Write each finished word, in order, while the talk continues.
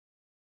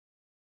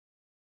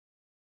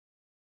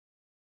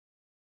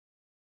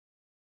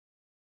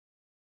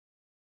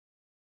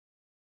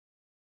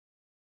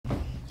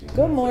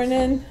Good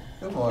morning.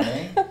 Good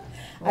morning. Good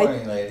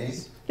morning,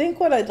 ladies. I think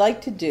what I'd like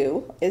to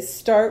do is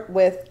start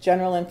with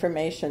general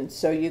information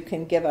so you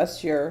can give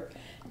us your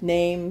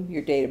name,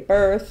 your date of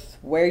birth,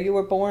 where you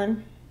were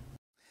born.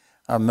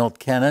 I'm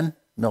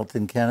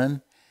Milton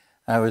Kenin.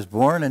 I was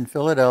born in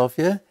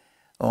Philadelphia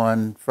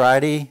on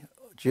Friday,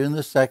 June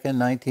the 2nd,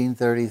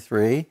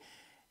 1933,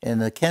 in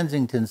the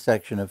Kensington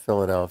section of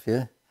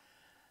Philadelphia.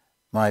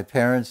 My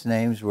parents'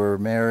 names were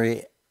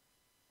Mary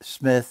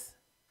Smith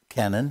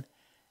Kenin,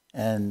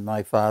 and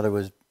my father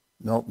was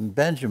Milton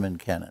Benjamin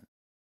Kenin.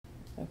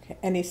 Okay.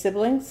 Any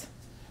siblings?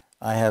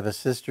 I have a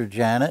sister,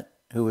 Janet,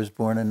 who was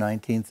born in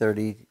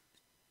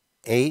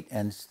 1938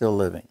 and still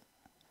living.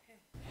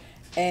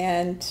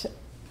 And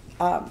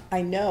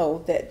I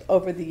know that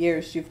over the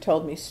years you've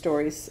told me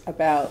stories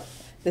about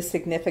the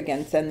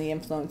significance and the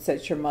influence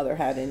that your mother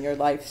had in your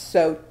life.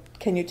 So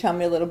can you tell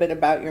me a little bit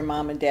about your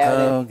mom and dad?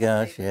 Oh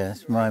gosh,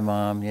 yes, my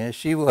mom. Yeah,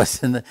 she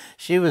was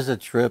a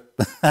trip.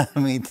 I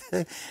mean,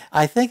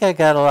 I think I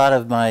got a lot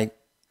of my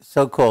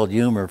so-called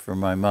humor from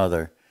my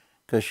mother,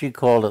 because she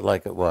called it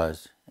like it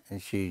was,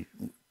 and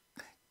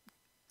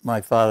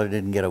my father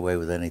didn't get away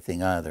with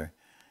anything either.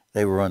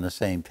 They were on the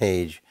same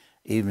page,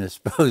 even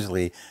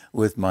supposedly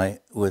with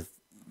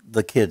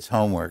the kids'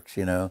 homeworks.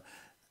 You know,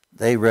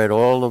 they read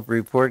all the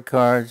report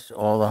cards,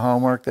 all the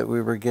homework that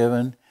we were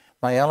given.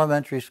 My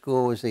elementary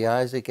school was the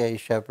Isaac A.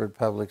 Shepard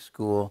Public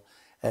School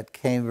at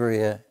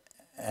Cambria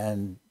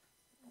and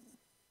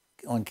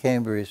on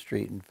Cambria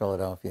Street in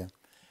Philadelphia.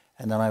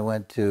 And then I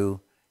went to,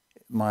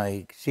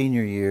 my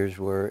senior years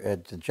were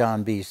at the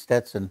John B.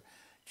 Stetson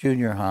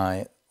Junior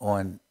High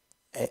on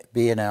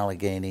B in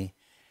Allegheny.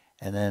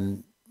 And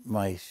then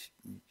my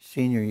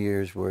senior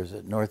years was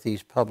at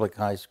Northeast Public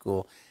High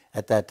School.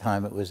 At that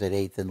time, it was at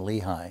 8th and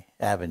Lehigh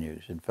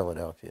Avenues in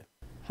Philadelphia.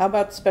 How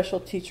about special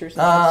teachers?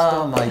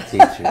 Oh, my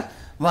teachers.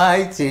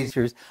 My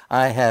teachers.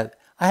 I had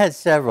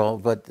several,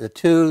 but the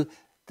two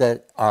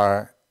that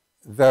are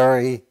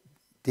very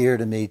dear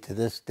to me to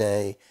this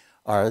day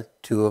are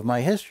two of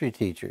my history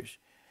teachers.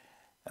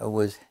 It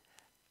was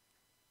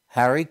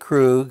Harry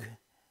Krug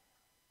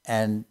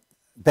and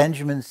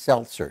Benjamin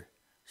Seltzer.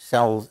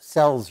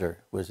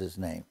 Seltzer was his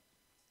name.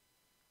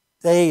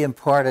 They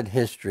imparted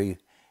history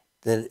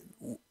that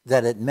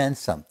it meant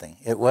something.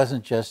 It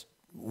wasn't just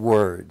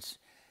words.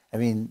 I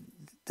mean,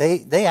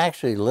 they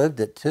actually lived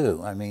it too.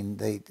 I mean,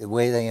 the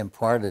way they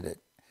imparted it.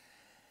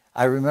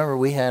 I remember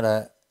we had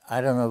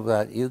I don't know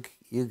about you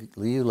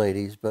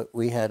ladies, but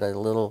we had a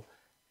little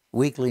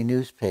weekly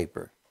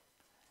newspaper,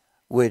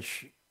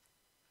 which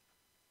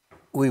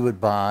we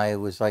would buy. It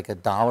was like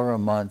 $1 a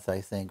month,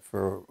 I think,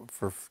 for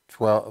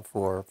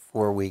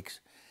 4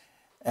 weeks,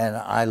 and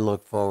I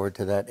looked forward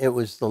to that. It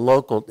was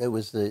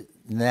the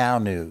Now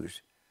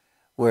News,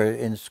 where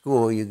in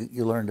school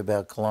you learned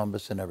about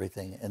Columbus and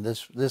everything, and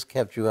this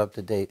kept you up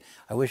to date.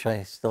 I wish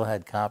I still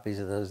had copies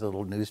of those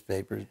little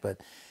newspapers,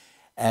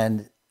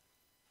 and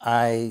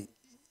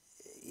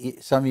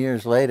some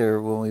years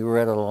later, when we were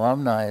at an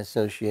alumni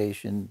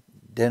association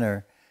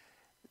dinner,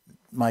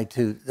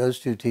 those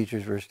two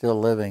teachers were still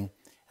living,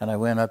 and I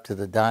went up to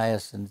the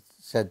dais and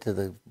said to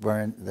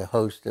the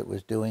host that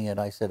was doing it,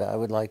 I said, I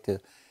would like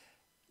to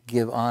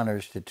give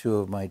honors to two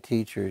of my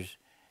teachers.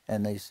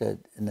 And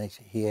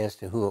he asked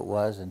who it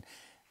was, and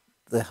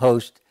the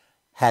host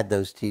had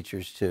those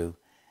teachers too,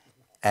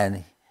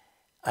 and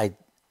I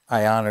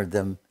honored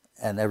them,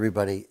 and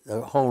everybody, the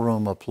whole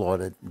room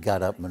applauded,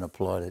 got up and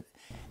applauded.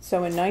 So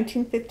in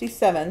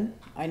 1957,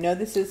 I know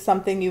this is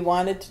something you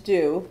wanted to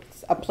do,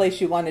 a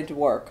place you wanted to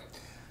work,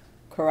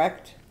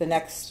 correct?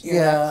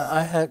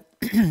 I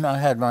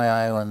had my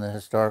eye on the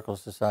Historical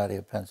Society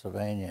of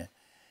Pennsylvania,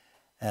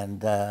 and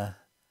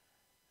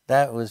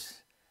that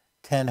was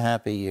 10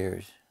 happy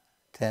years.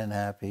 10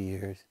 happy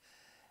years.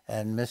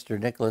 And Mr.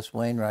 Nicholas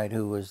Wainwright,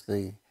 who was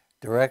the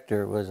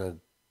director, was a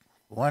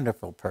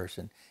wonderful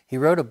person. He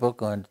wrote a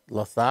book on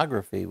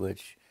lithography,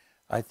 which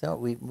I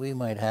thought we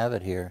might have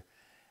it here.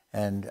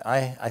 And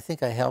I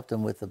think I helped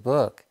him with the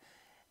book.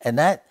 And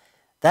that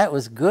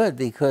was good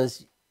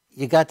because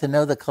you got to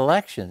know the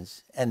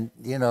collections and,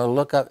 you know,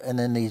 look up and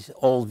then these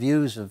old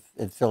views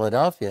in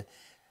Philadelphia.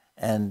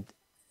 And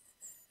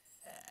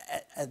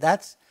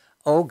that's,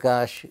 oh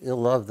gosh,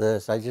 you'll love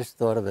this. I just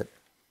thought of it.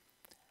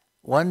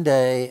 One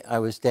day, I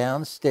was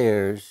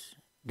downstairs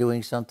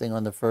doing something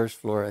on the first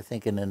floor, I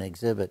think in an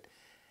exhibit,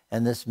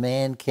 and this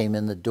man came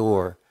in the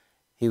door.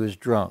 He was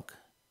drunk.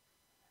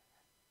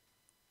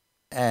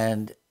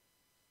 And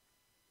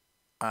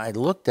I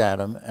looked at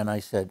him and I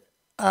said,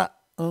 I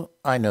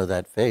know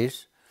that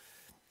face.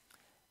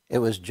 It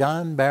was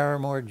John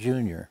Barrymore,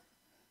 Jr.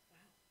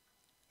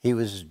 He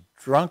was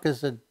drunk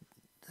as the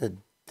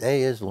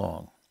day is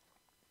long.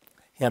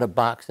 He had a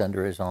box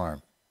under his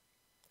arm.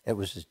 It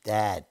was his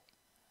dad.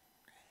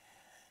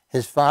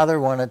 His father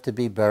wanted to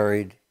be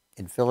buried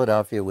in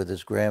Philadelphia with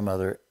his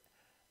grandmother,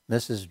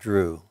 Mrs.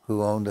 Drew,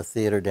 who owned a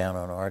theater down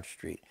on Arch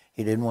Street.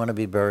 He didn't want to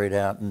be buried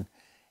out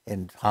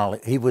in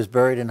Hollywood. He was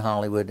buried in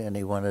Hollywood, and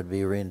he wanted to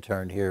be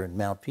reinterned here in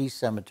Mount Peace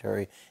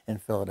Cemetery in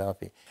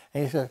Philadelphia.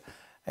 And he said,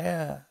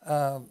 yeah,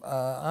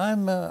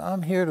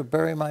 I'm here to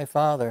bury my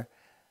father.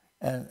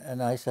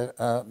 And I said,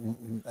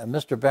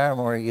 Mr.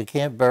 Barrymore, you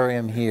can't bury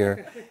him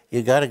here.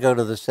 You got to go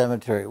to the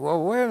cemetery.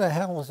 Well, where the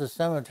hell is the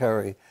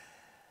cemetery?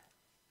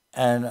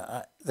 And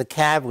the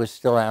cab was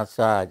still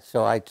outside,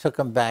 so I took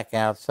him back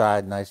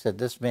outside, and I said,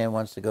 this man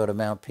wants to go to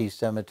Mount Peace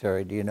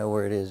Cemetery. Do you know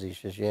where it is? He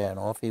says, yeah, and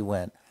off he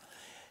went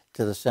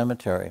to the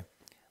cemetery.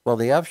 Well,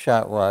 the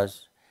upshot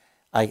was,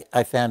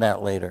 I found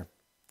out later,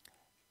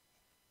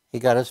 he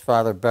got his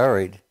father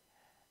buried,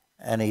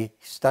 and he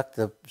stuck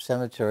the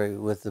cemetery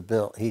with the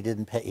bill. He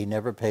didn't pay. He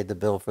never paid the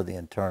bill for the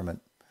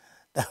interment.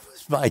 That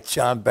was my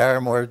John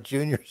Barrymore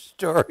Jr.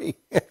 story.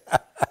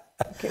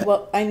 Okay,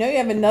 well, I know you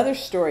have another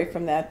story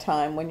from that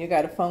time when you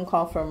got a phone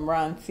call from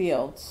Ron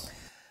Fields.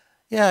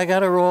 Yeah, I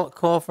got a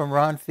call from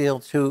Ron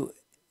Fields, who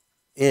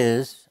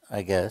is,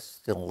 I guess,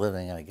 still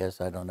living, I guess.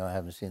 I don't know. I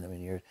haven't seen him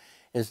in years.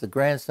 Is the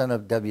grandson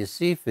of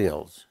W.C.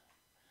 Fields,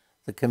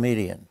 the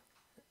comedian,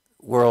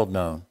 world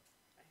known.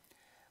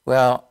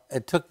 Well,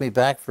 it took me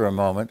back for a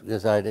moment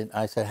because I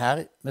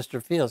said,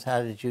 Mr. Fields,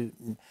 how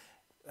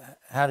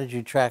did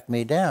you track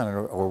me down,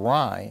 or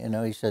why? You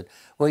know, he said,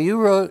 well,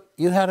 you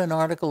had an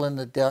article in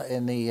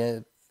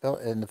the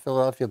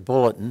Philadelphia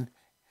Bulletin,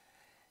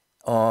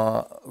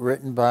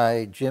 written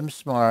by Jim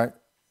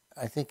Smart.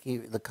 I think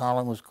the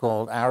column was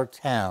called Our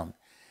Town,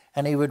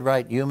 and he would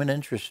write human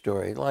interest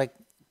story like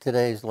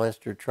today's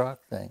Lester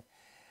Truck thing.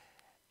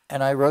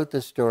 And I wrote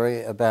this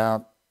story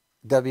about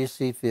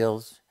W.C.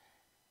 Fields,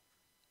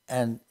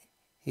 and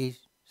he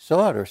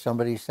saw it, or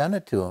somebody sent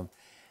it to him.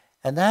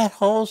 And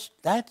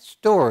that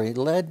story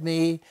led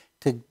me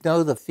to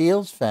know the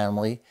Fields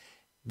family.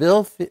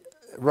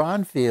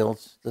 Ron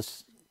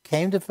Fields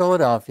came to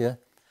Philadelphia.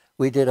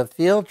 We did a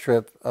field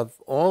trip of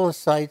all the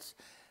sites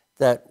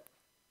that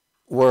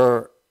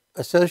were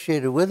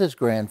associated with his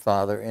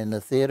grandfather in the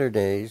theater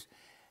days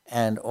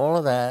and all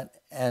of that.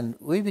 And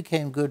we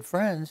became good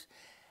friends.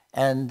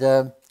 And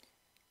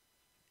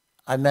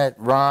I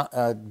met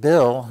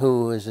Bill,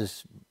 who was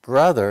his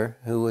brother,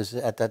 who was,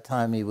 at that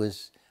time,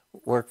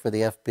 worked for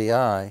the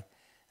FBI,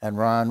 and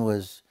Ron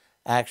was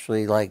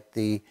actually like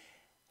the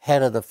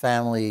head of the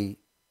family,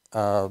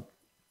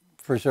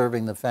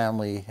 preserving the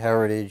family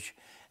heritage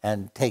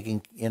and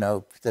taking,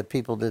 that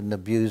people didn't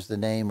abuse the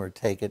name or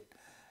take it,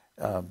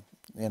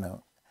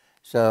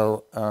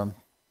 So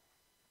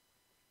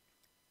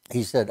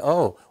he said,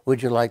 oh,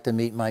 would you like to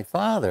meet my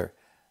father,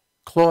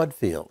 Claude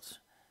Fields?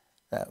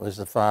 That was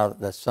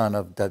the son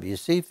of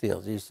W.C.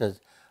 Fields. He says,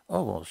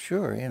 oh, well,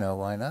 sure,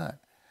 why not?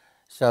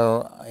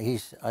 So I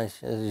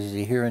said, is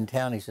he here in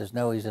town? He says,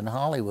 no, he's in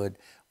Hollywood.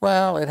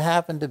 Well, it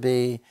happened to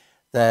be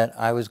that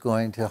I was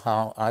going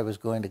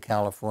to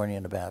California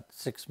in about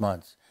 6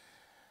 months.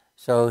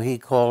 So he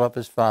called up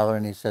his father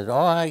and he said,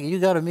 oh, you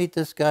got to meet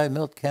this guy,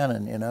 Milt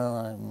Kenin,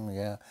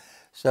 yeah.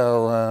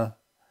 So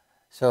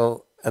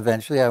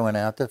eventually I went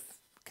out to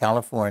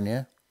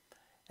California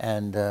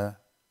and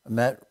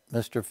met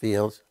Mr.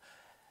 Fields.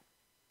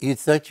 You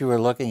thought you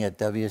were looking at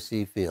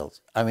W.C.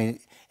 Fields. I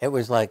mean, it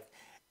was like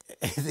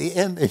the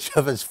image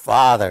of his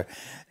father.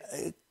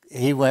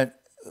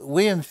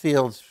 William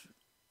Fields,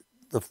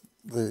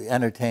 the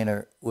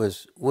entertainer,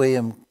 was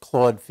William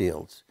Claude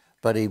Fields,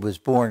 but he was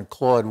born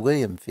Claude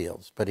William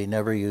Fields, but he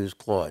never used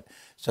Claude.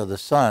 So the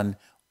son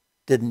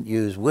didn't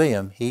use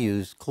William, he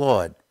used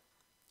Claude.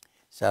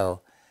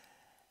 So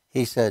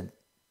he said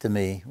to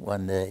me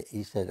one day,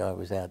 I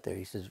was out there,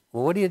 he says,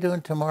 well, what are you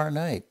doing tomorrow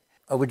night?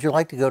 Oh, would you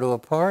like to go to a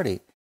party?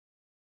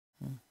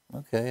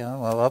 Okay,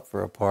 I'm up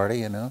for a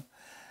party,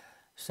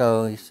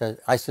 So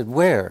I said,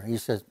 where? He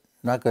said,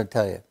 I'm not going to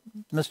tell you.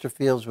 Mr.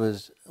 Fields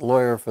was a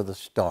lawyer for the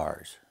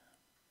stars,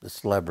 the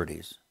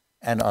celebrities,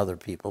 and other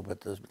people,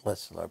 but there's less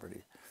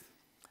celebrities.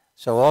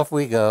 So off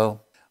we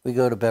go. We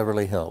go to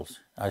Beverly Hills.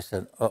 I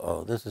said,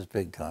 uh-oh, this is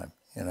big time.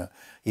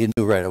 You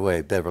knew right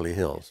away, Beverly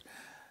Hills.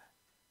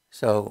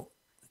 So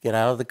get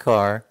out of the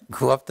car,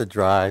 go up the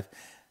drive.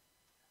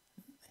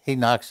 He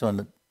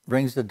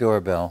rings the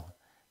doorbell.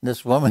 And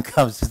this woman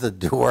comes to the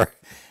door.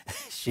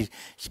 She's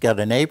got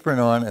an apron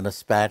on and a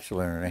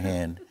spatula in her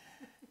hand.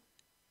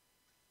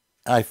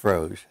 I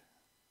froze.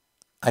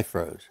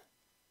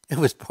 It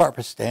was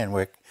Barbara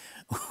Stanwyck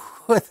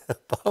with a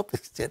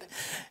pulpit.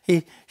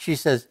 She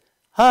says,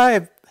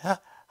 hi,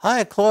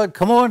 Claude,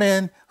 come on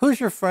in. Who's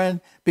your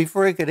friend?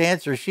 Before he could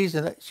answer, she's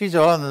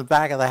on the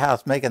back of the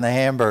house making the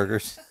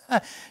hamburgers.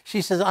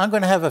 She says, I'm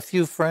going to have a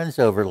few friends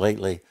over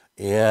lately.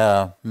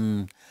 Yeah.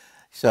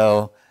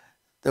 So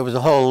there was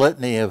a whole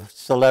litany of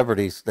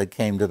celebrities that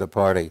came to the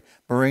party.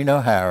 Maureen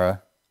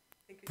O'Hara,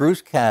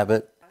 Bruce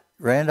Cabot,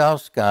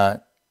 Randolph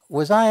Scott.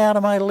 Was I out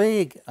of my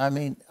league? I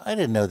mean, I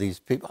didn't know these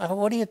people.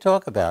 What do you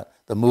talk about?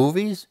 The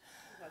movies?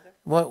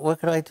 What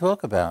could I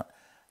talk about?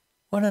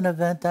 What an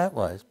event that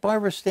was.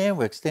 Barbara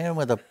Stanwyck standing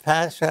with a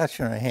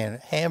spatula in her hand,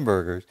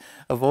 hamburgers,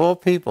 of all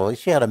people.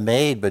 She had a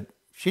maid, but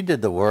she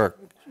did the work.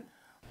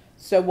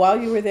 So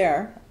while you were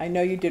there, I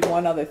know you did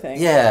one other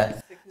thing. Yeah.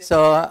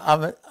 So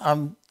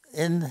I'm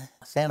in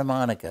Santa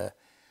Monica.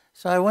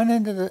 So I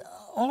went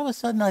all of a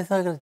sudden I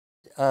thought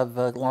of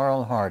Laurel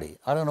and Hardy.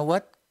 I don't know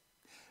what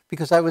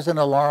because I was in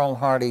a Laurel and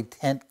Hardy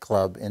tent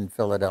club in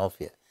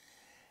Philadelphia,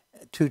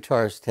 Two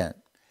Tars tent.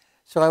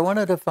 So I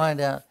wanted to find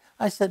out.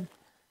 I said,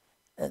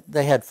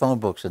 they had phone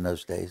books in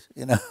those days,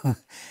 you know.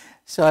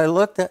 So I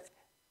looked at,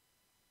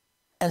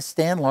 and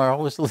Stan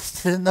Laurel was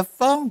listed in the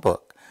phone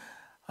book.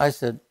 I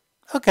said,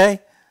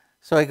 okay.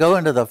 So I go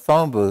into the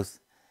phone booth,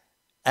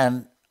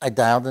 and I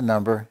dialed the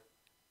number.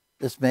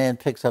 This man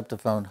picks up the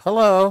phone.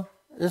 Hello,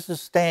 this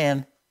is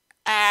Stan.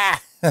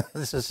 Ah,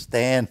 this is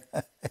Stan.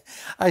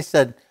 I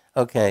said,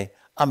 okay,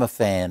 I'm a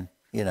fan.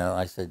 You know,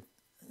 I said,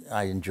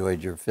 I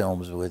enjoyed your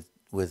films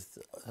with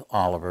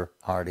Oliver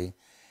Hardy.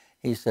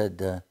 He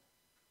said,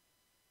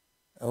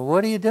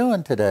 what are you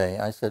doing today?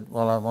 I said,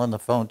 well, I'm on the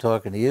phone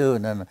talking to you,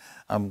 and then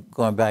I'm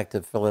going back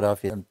to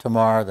Philadelphia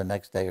tomorrow, the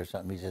next day or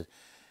something. He says,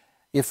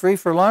 you free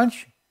for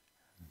lunch?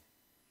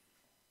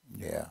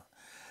 Yeah.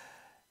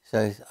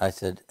 So I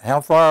said,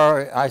 how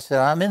far? I said,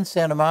 I'm in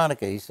Santa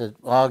Monica. He said,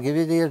 well, I'll give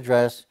you the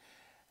address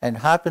and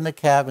hop in the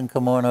cab and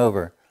come on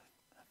over.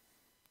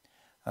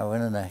 I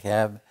went in the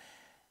cab.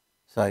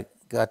 So I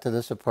got to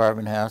this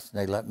apartment house, and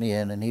they let me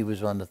in, and he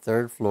was on the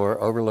 3rd floor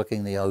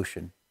overlooking the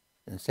ocean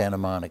in Santa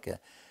Monica.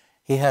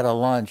 He had a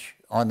lunch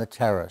on the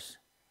terrace.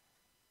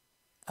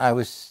 I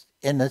was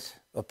in this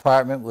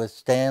apartment with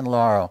Stan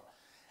Laurel,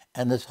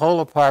 and this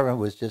whole apartment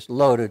was just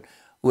loaded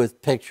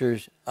with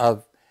pictures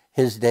of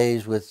his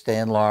days with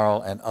Stan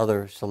Laurel and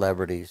other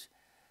celebrities.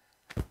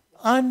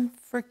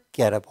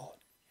 Unforgettable.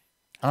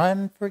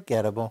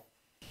 Unforgettable.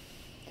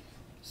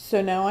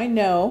 So now I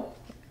know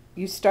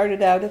you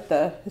started out at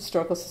the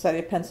Historical Society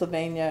of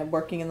Pennsylvania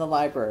working in the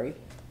library,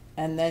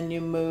 and then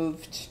you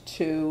moved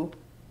to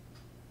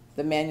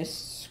the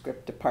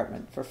manuscript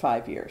department for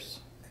 5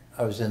 years.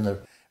 I was in the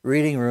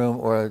reading room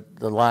or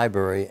the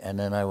library, and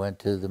then I went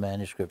to the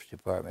manuscripts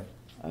department.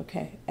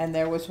 Okay, and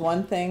there was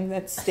one thing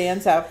that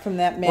stands out from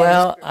that manuscript.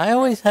 Well, I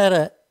always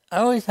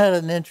had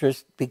an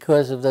interest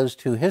because of those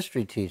 2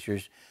 history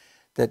teachers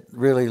that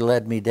really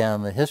led me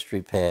down the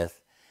history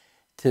path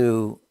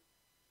to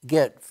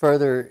get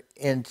further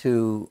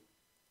into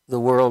the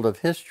world of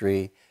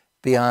history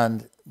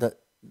beyond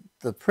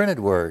the printed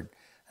word.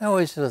 I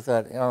always sort of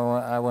thought,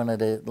 I wanted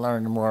to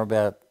learn more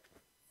about,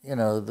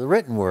 the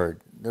written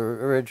word, the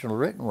original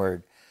written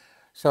word.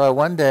 So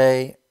one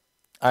day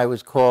I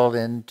was called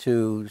in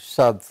to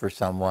sub for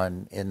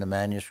someone in the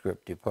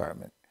manuscript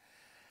department.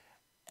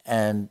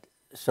 And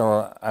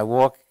so I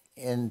walked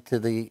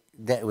into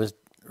it was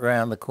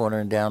around the corner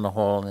and down the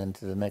hall and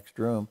into the next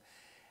room.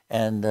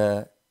 And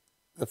the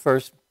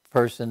first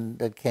person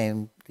that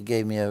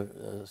gave me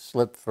a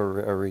slip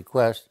for a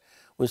request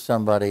was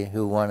somebody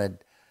who wanted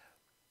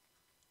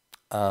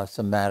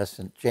some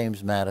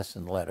James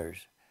Madison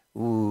letters.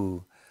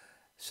 Ooh.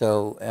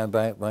 So I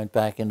went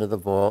back into the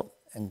vault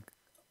and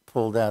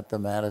pulled out the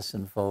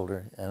Madison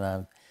folder, and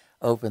I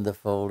opened the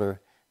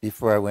folder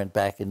before I went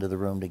back into the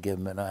room to give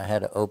him, and I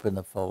had to open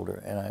the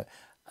folder, and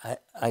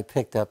I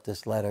picked up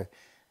this letter.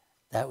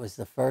 That was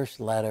the first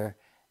letter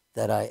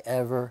that I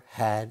ever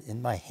had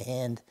in my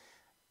hand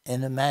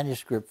in a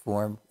manuscript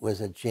form,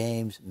 was a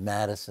James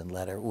Madison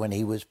letter when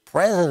he was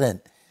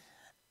president,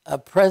 a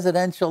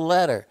presidential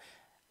letter.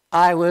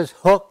 I was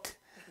hooked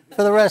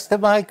for the rest of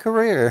my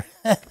career.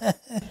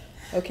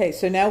 Okay,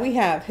 so now we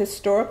have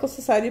Historical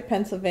Society of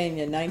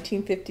Pennsylvania,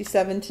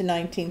 1957 to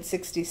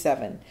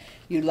 1967.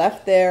 You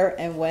left there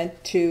and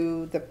went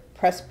to the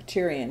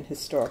Presbyterian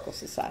Historical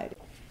Society.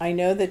 I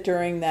know that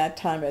during that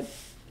time at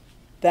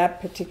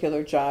that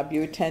particular job,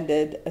 you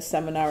attended a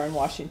seminar in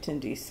Washington,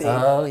 D.C.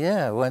 Oh,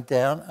 yeah, I went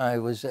down. I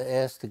was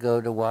asked to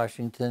go to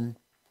Washington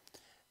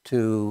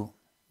to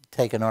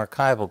take an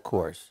archival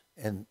course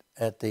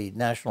at the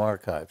National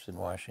Archives in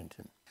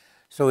Washington.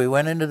 So we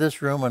went into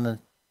this room on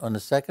the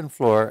 2nd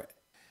floor.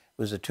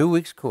 It was a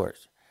 2-week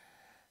course,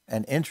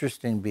 and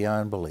interesting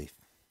beyond belief.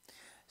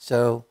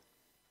 So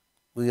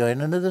we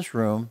went into this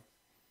room,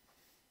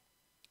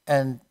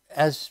 and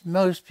as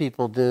most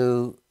people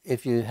do,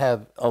 if you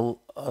have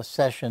a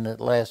session that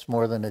lasts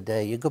more than a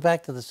day, you go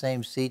back to the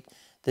same seat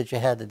that you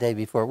had the day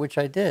before, which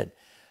I did.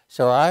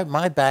 So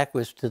my back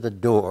was to the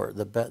door,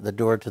 the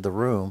door to the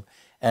room,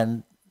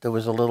 and there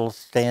was a little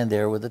stand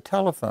there with a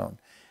telephone.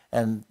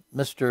 And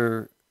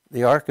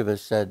the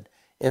archivist said,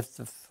 if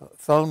the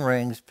phone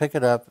rings, pick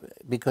it up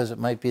because it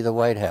might be the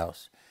White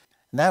House.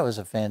 And that was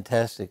a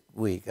fantastic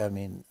week. I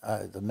mean,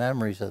 the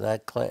memories of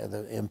that class,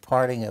 the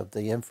imparting of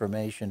the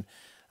information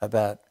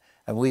about,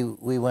 and we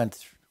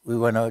went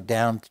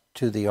down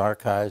to the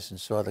archives and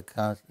saw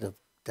the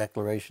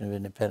Declaration of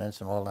Independence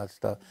and all that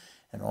stuff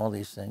and all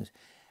these things.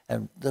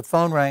 And the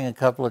phone rang a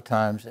couple of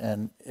times,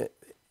 and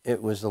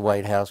it was the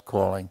White House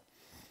calling.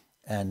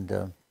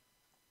 And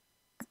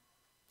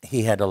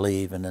he had to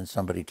leave, and then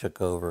somebody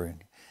took over.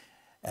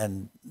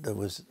 And there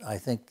was, I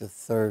think, the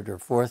 3rd or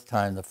 4th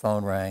time the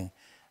phone rang.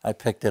 I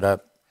picked it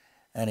up,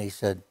 and he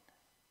said,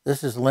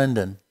 "This is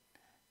Lyndon."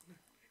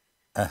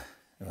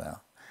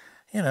 Well,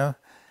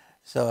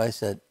 So I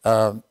said,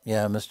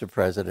 "Yeah, Mr.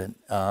 President,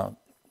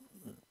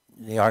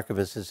 the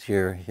archivist is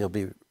here. He'll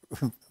be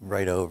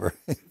right over."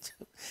 He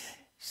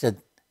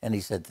said,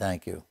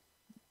 "Thank you."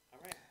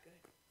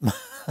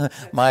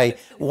 my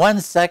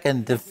 1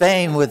 second to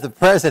fame with the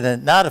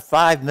president, not a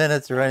 5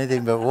 minutes or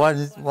anything, but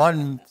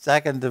 1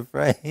 second to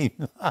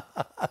fame.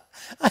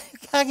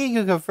 How can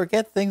you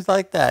forget things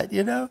like that,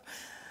 you know?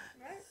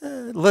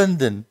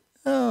 Lyndon.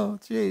 Oh,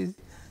 jeez.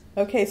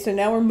 Okay, so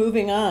now we're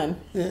moving on.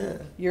 Yeah.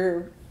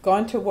 You're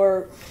gone to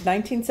work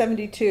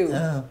 1972.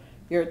 Oh.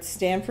 You're at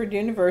Stanford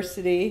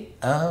University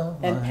Oh.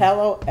 in My.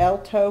 Palo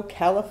Alto,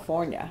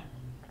 California.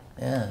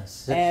 Yeah.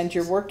 And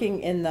you're working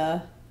in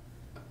the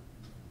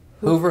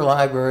Hoover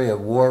Library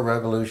of War,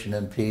 Revolution,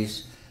 and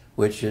Peace,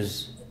 which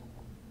is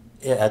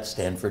at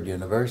Stanford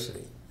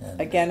University. And,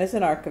 again as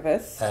an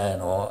archivist.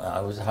 and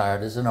I was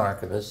hired as an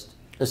archivist,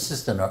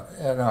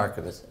 an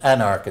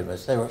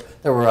archivist.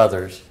 There were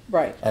others,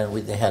 Right. and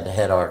they had the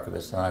head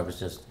archivist, and I was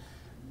just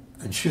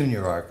a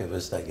junior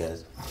archivist, I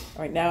guess.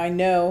 All right, now I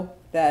know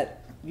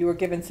that you were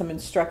given some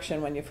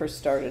instruction when you first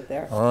started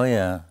there. Oh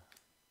yeah,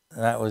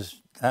 that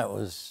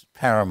was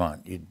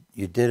paramount.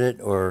 You did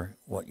it or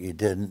what you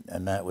didn't,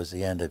 and that was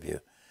the end of you.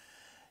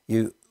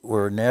 You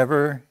were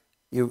never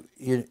you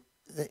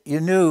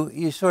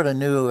sort of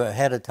knew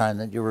ahead of time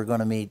that you were going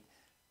to meet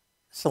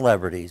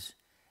celebrities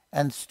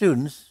and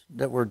students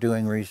that were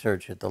doing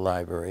research at the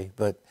library,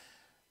 but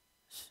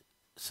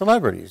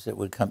celebrities that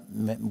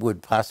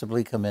would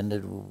possibly come in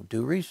to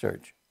do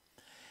research.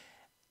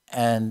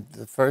 And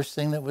the first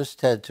thing that was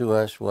said to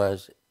us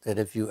was that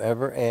if you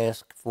ever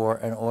asked for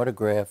an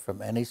autograph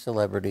from any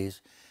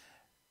celebrities,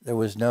 there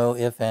was no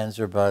ifs, ands,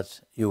 or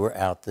buts. You were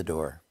out the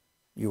door.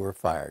 You were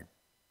fired.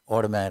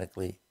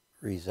 Automatically,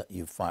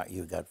 you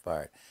got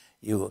fired.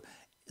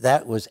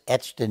 That was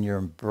etched in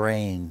your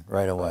brain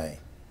right away.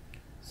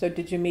 So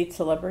did you meet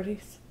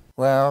celebrities?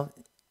 Well,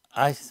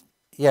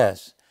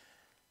 yes.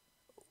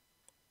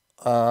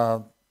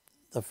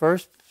 The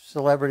first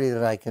celebrity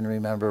that I can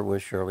remember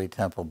was Shirley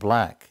Temple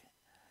Black,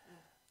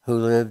 who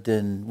lived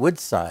in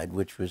Woodside,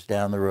 which was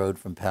down the road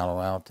from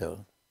Palo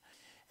Alto.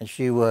 And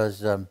she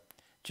was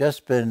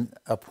just been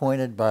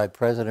appointed by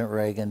President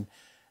Reagan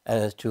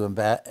as to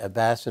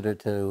ambassador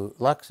to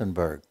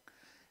Luxembourg.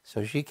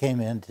 So she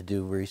came in to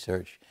do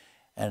research,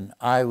 and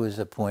I was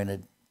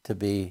appointed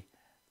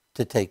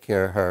to take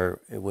care of her,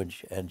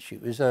 and she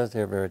was out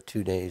there for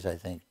 2 days, I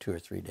think, 2 or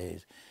 3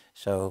 days.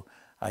 So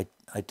I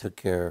took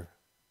care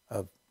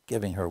of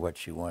giving her what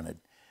she wanted,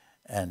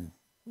 and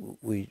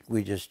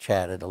we just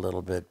chatted a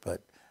little bit,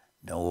 but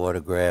no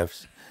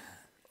autographs,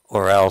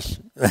 or else.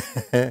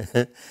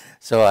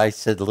 So I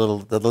said, the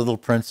little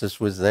princess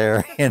was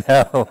there, you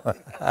know.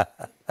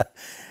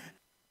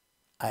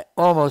 I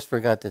almost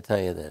forgot to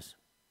tell you this.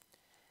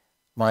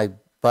 My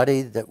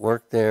buddy that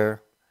worked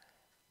there,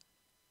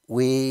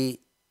 he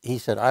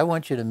said, I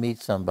want you to meet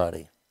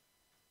somebody.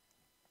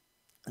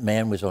 The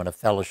man was on a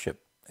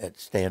fellowship at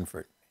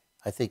Stanford.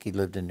 I think he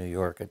lived in New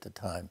York at the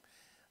time.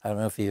 I don't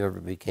know if he ever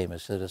became a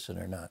citizen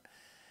or not.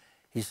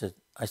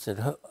 I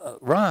said,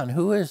 Ron,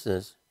 who is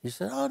this? He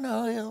said, oh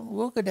no,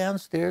 we'll go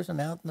downstairs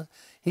and out.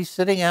 He's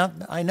sitting out.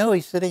 I know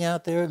he's sitting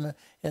out there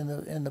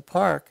in the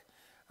park.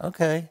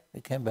 Okay,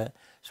 we came back.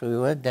 So we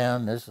went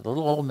down. This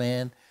little old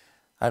man.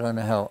 I don't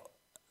know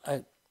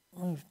he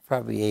was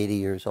probably 80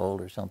 years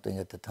old or something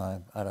at the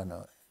time. I don't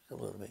know, a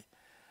little bit.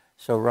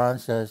 So Ron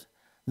says,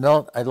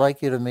 Milt, I'd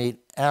like you to meet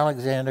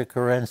Alexander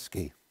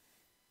Kerensky.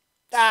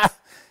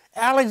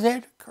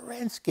 Alexander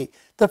Kerensky,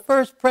 the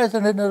first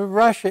president of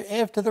Russia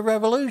after the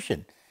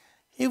revolution.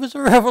 He was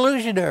a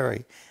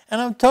revolutionary.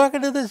 And I'm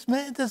talking to this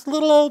man, this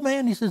little old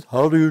man. He says,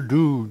 how do you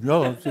do?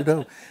 No,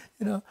 you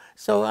know.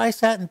 So I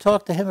sat and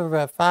talked to him for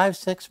about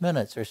 5-6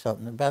 minutes or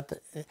something about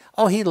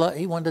he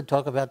wanted to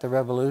talk about the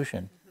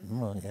revolution.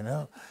 Well, you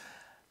know.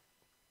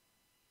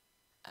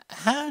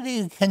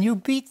 Can you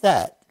beat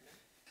that?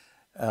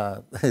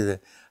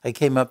 I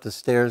came up the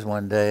stairs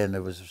one day and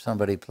there was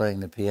somebody playing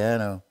the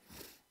piano,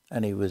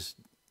 and he was,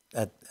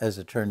 as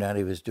it turned out,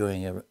 he was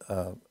doing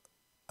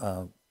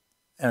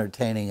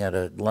entertaining at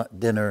a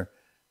dinner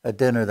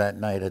that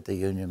night at the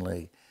Union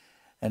League,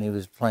 and he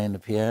was playing the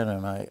piano,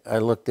 and I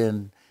looked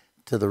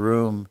into the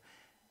room,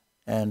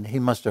 and he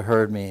must have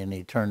heard me, and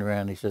he turned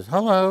around and he says,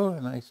 hello,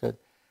 and I said,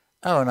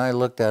 oh, and I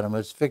looked at him.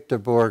 It's Victor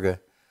Borge,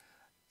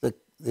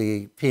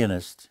 the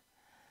pianist.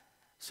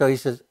 So he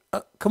says,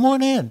 come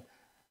on in.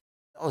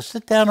 Oh,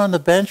 sit down on the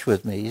bench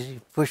with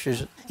me.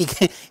 He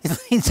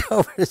leans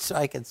over so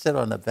I can sit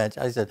on the bench.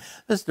 I said,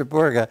 Mr.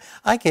 Borge,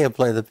 I can't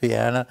play the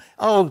piano.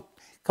 Oh,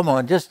 come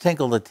on, just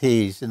tinkle the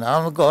T's. And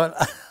I'm going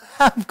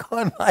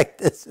like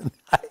this. And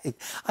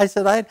I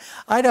said,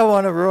 I don't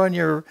want to ruin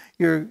your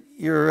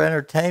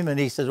entertainment.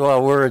 He says,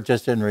 well, we're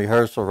just in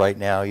rehearsal right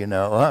now, you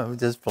know. I'm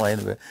just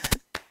playing a bit.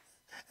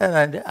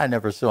 And I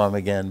never saw him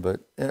again, but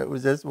it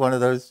was just one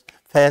of those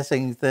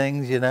passing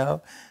things, you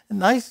know.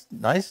 Nice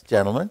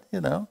gentleman,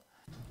 you know.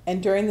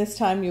 And during this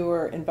time, you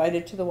were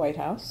invited to the White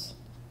House.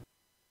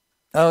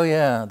 Oh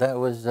yeah, that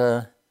was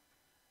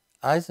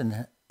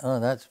Eisenhower.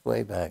 Oh, that's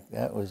way back.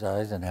 That was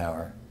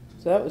Eisenhower.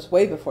 So that was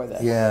way before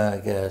this. Yeah,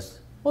 I guess.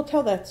 Well,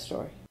 tell that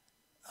story.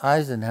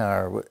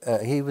 Eisenhower,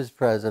 he was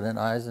president,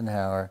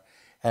 Eisenhower,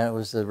 and it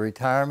was the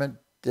retirement.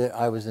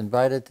 I was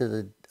invited to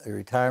a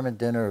retirement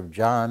dinner of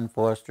John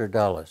Foster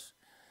Dulles,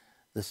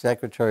 the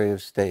Secretary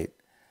of State.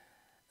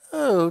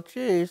 Oh,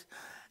 geez.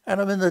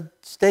 And I'm in the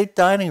state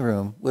dining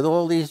room with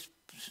all these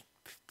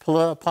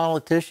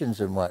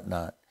politicians and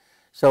whatnot.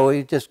 So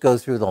we just go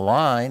through the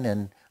line,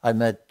 and I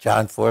met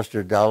John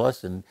Foster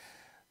Dulles and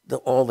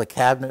all the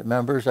cabinet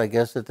members, I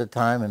guess, at the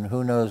time, and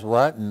who knows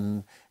what.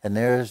 And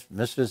there's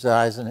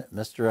President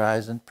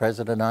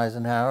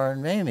Eisenhower,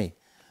 and Mamie.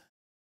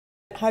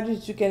 How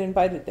did you get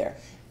invited there?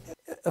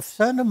 A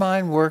friend of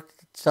mine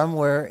worked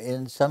somewhere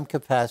in some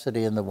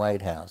capacity in the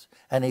White House,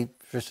 and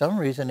for some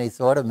reason, he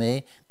thought of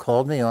me,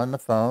 called me on the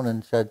phone,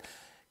 and said,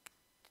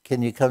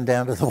 "Can you come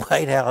down to the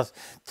White House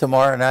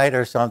tomorrow night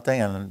or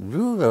something?"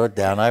 And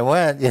down I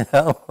went, you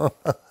know.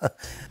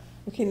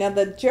 Okay, now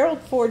the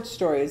Gerald Ford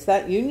story, is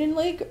that Union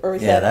League or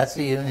is that? Yeah, that's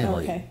the Union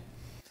League. Okay.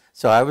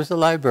 So I was the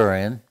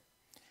librarian,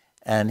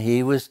 and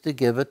he was to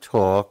give a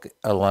talk,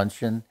 a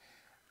luncheon,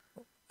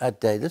 that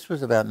day. This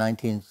was about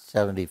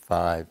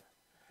 1975.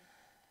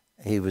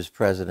 He was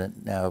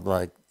president now,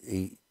 like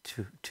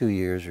 2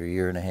 years or a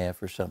year and a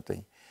half or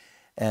something.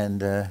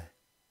 And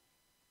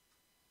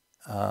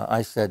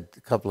I said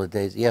a couple of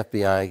days, the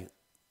FBI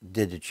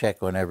did a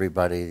check on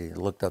everybody, they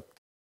looked up,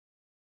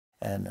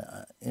 and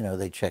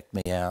they checked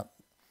me out.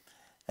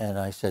 And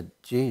I said,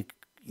 "Gee,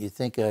 you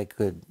think I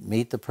could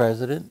meet the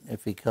president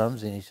if he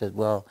comes?" And he said,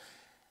 "Well,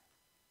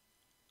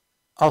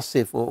 I'll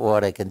see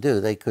what I can do."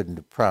 They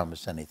couldn't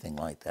promise anything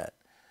like that.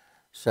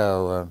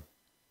 So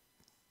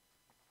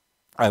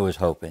I was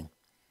hoping.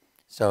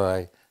 So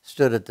I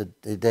stood at the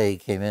day he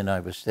came in. I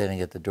was standing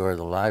at the door of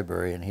the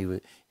library, and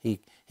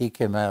he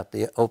came out.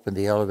 Opened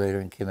the elevator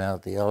and came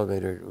out. The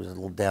elevator was a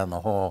little down the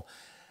hall.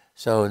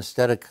 So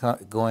instead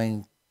of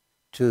going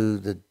to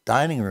the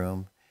dining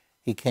room,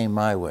 he came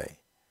my way.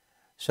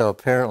 So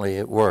apparently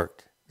it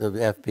worked. The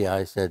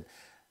FBI said,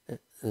 "The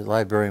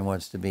librarian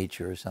wants to meet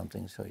you," or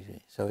something. So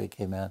he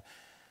came out.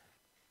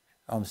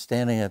 I'm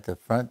standing at the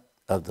front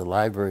of the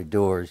library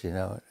doors,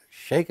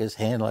 shake his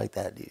hand like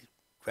that. He's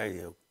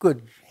a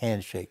good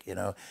handshake,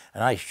 And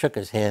I shook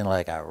his hand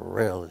like a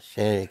real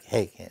shake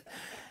hand.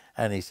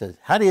 And he says,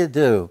 "How do you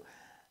do?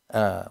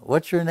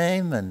 What's your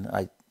name?" And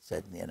I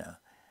said,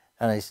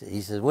 And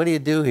he said, "What do you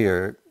do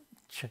here?"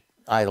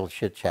 Idle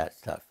chit chat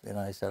stuff. And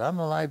I said, "I'm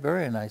a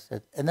librarian." I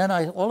said, and then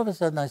all of a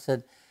sudden I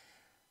said,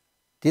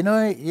 "Do you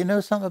know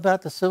something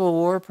about the Civil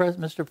War,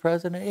 Mr.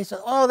 President?" He said,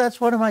 "Oh,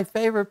 that's one of my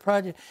favorite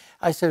projects."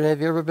 I said,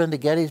 "Have you ever been to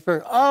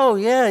Gettysburg?" "Oh,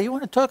 yeah. You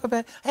want to talk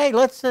about? Hey,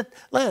 let's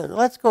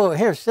go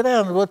here. Sit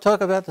down, and we'll talk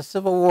about the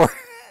Civil War."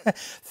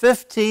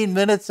 15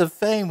 minutes of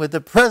fame with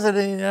the President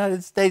of the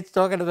United States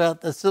talking about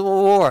the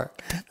Civil War.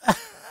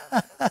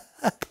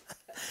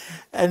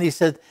 And he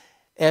said,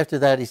 after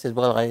that, he said,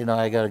 "Well,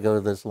 I got to go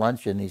to this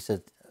luncheon." He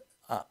said,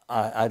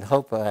 I'd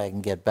hope I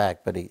can get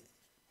back, but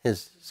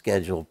his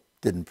schedule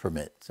didn't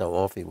permit, so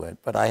off he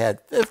went. But I had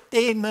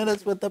 15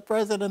 minutes with the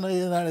President of the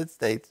United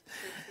States.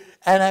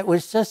 And I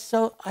was just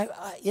so,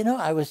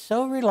 I was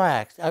so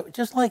relaxed,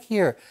 just like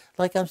here,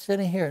 like I'm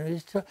sitting here.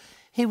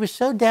 He was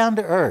so down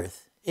to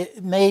earth.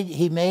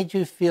 He made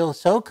you feel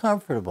so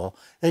comfortable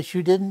that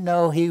you didn't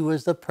know he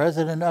was the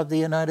President of the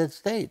United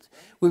States.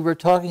 We were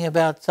talking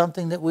about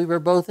something that we were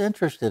both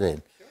interested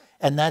in.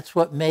 And that's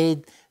what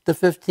made the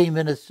 15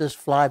 minutes just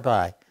fly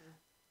by.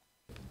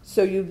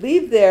 So you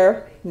leave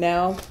there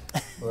now.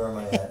 Where am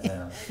I at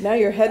now? Now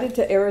you're headed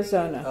to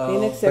Arizona,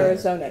 Phoenix,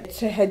 Arizona.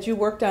 So had you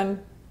worked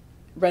on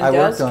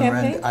Rendell's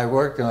campaign? I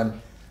worked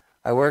on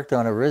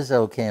a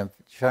Rizzo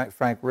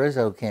Frank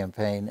Rizzo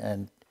campaign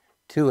and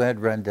 2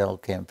 Ed Rendell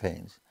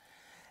campaigns.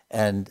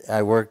 And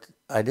I worked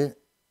on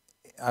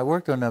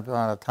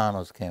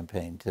Napolitano's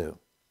campaign too.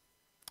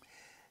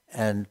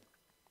 And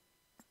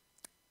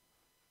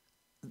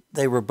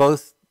they were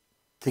both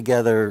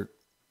together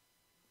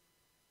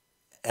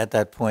at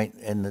that point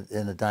in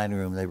the dining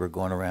room. They were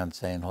going around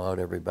saying hello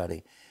to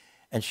everybody,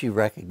 and she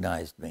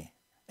recognized me.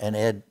 And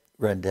Ed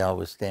Rendell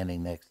was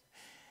standing next,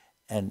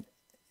 and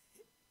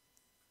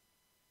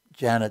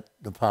Janet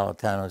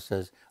Napolitano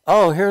says,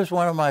 "Oh, here's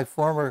one of my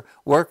former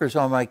workers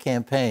on my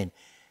campaign."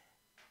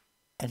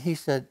 And he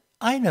said,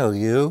 "I know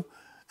you."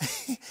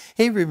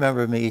 He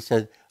remembered me. He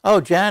said, "Oh,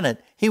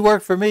 Janet, he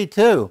worked for me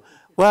too."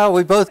 Well,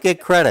 we both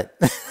get credit.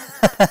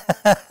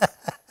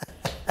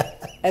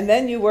 And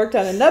then you worked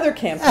on another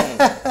campaign.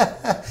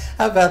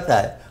 How about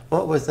that?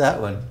 What was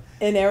that one?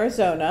 In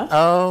Arizona.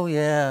 Oh,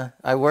 yeah.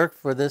 I worked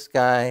for this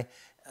guy.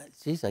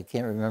 Geez, I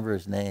can't remember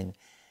his name.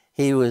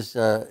 He was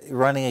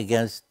running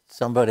against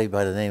somebody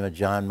by the name of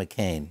John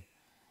McCain.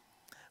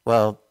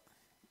 Well,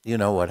 you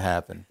know what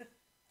happened.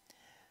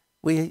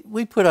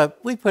 We put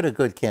a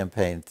good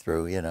campaign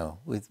through,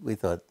 We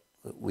thought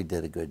we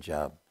did a good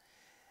job.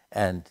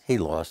 And he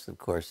lost, of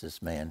course,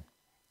 this man.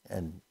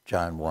 And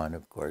John won,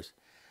 of course.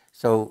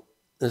 So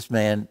this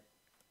man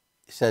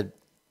said,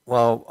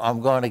 "Well,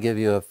 I'm going to give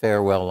you a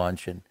farewell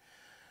luncheon."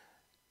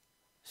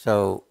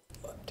 So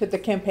to the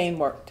campaign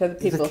work, to the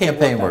people. The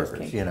campaign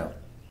workers,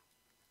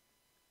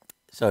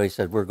 So he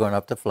said, "We're going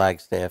up to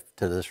Flagstaff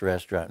to this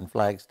restaurant in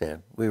Flagstaff."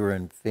 We were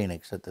in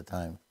Phoenix at the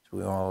time,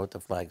 We all went to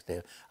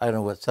Flagstaff. I don't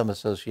know what, some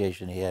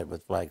association he had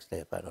with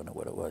Flagstaff. I don't know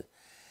what it was.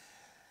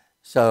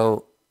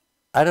 So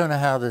I don't know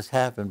how this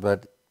happened,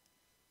 but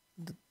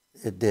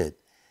it did.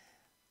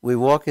 We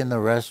walk in the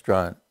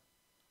restaurant,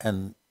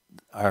 and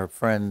our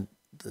friend,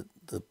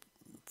 the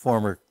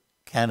former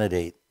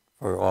candidate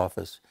for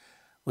office,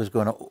 was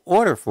going to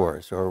order for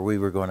us, or we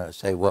were going to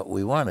say what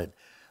we wanted.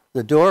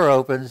 The door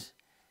opens,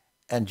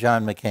 and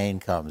John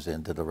McCain comes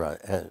into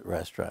the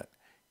restaurant.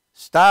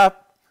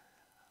 Stop!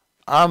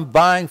 I'm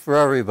buying for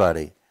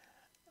everybody.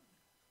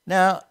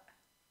 Now,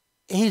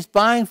 he's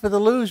buying for the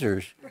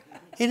losers.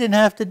 He didn't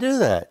have to do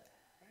that.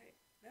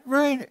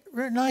 Very,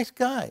 very nice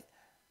guy.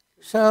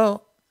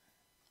 So,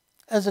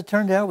 as it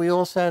turned out, we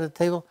all sat at the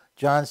table.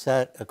 John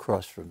sat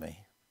across from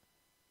me.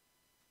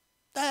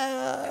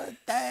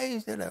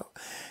 You know.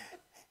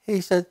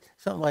 He said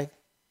something like,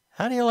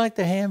 "How do you like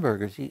the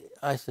hamburgers?"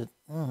 I said,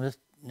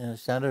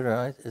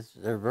 Senator,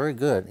 they're very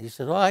good. He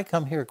said, "Well, I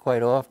come here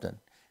quite often,"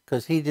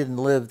 because he didn't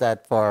live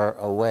that far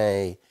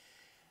away.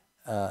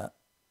 No,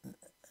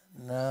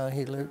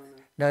 he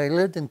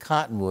lived in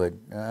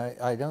Cottonwood.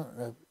 I don't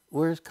know.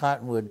 Where's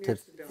Cottonwood?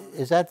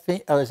 Is that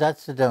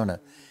Sedona?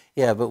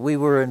 Yeah, but we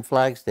were in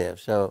Flagstaff.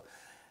 So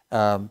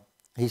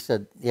he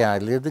said, "Yeah, I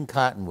lived in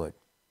Cottonwood."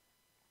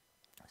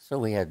 So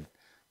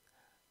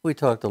we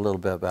talked a little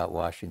bit about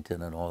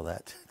Washington and all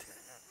that.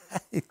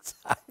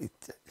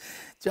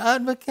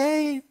 John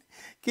McCain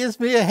gives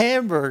me a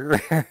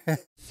hamburger.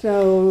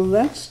 So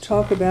let's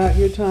talk about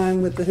your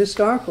time with the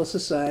Historical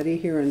Society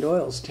here in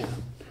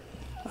Doylestown.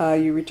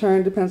 You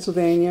returned to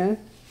Pennsylvania,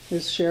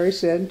 as Sherry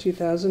said, in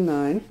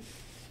 2009.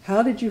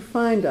 How did you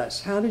find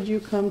us? How did you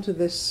come to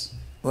this?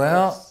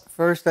 Well,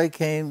 first I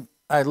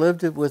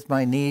lived with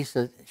my niece.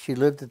 She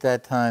lived at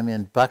that time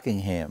in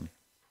Buckingham,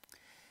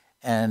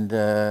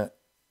 and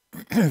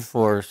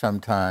for some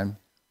time,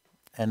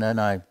 and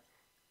then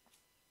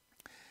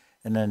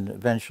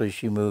eventually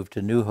she moved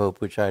to New Hope,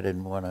 which I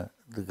didn't want to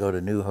go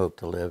to New Hope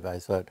to live. I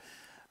thought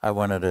I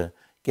wanted to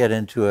get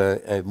into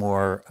a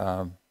more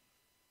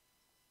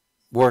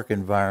work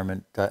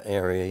environment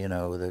area, you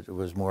know, that there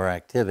was more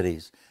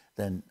activities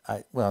than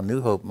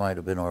New Hope might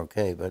have been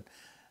okay, but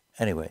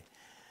anyway.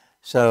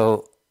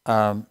 So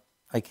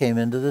I came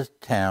into this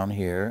town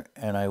here,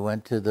 and I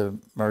went to the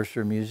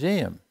Mercer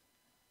Museum.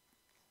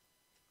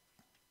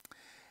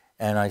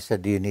 And I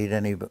said, "Do you need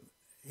any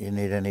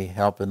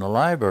help in the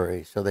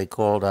library?" So they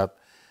called up,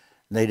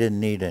 and they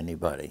didn't need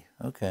anybody.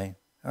 Okay,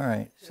 all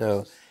right.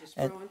 So,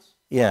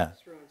 yeah,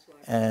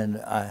 and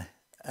I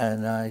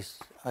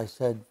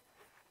said,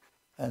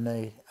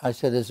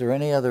 "Is there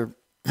any other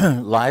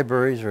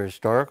libraries or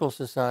historical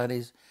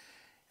societies?"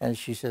 And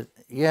she said,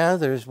 "Yeah,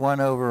 there's one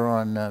over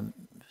on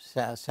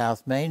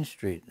South Main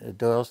Street, the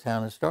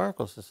Doylestown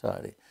Historical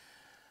Society."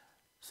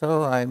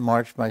 So I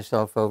marched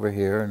myself over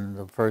here, and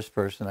the first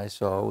person I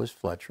saw was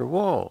Fletcher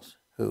Walls,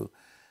 who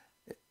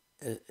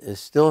is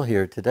still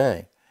here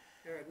today.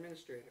 Our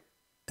administrator.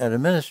 An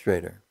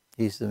administrator.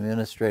 He's the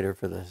administrator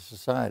for the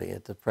society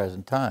at the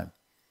present time.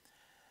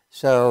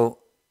 So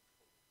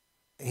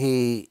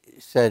he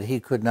said he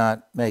could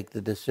not make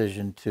the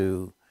decision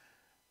to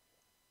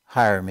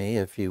hire me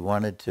if he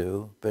wanted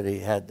to, but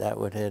that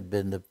would have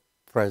been the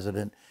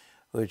president,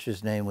 which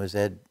his name was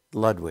Ed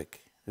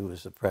Ludwig, who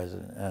was the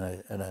president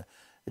and a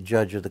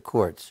judge of the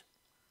courts.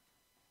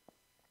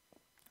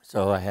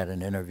 So I had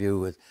an interview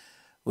with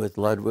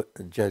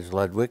Judge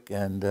Ludwig,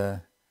 and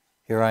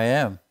here I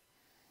am.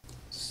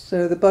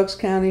 So the Bucks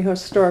County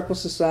Historical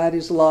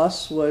Society's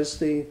loss was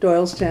the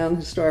Doylestown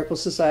Historical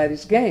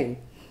Society's gain.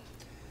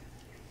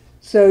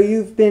 So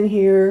you've been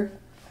here,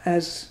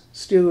 as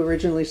Stu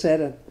originally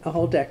said, a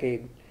whole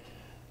decade.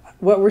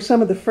 What were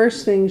some of the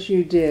first things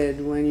you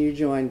did when you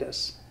joined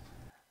us?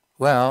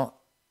 Well,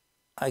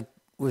 I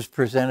was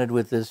presented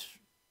with this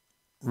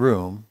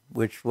room,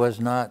 which was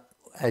not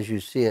as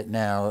you see it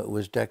now. It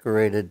was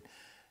decorated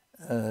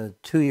 2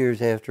 years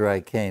after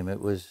I came.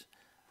 It was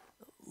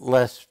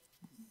less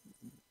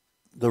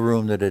the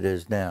room that it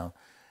is now.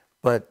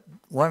 But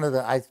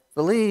I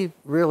believe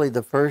really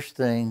the first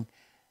thing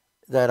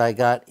that I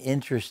got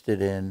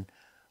interested in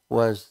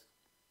was,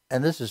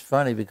 and this is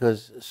funny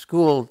because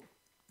school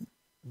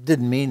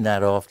didn't mean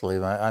that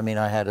awfully. I mean,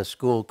 I had a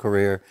school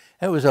career.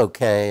 It was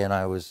okay, and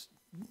I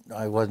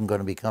wasn't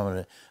going to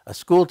become a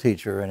school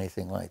teacher or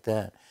anything like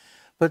that.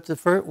 But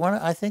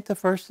I think the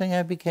first thing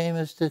I became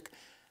is to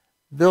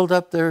build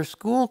up their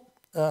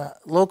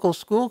local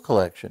school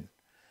collection.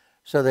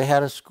 So they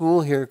had a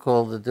school here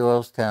called the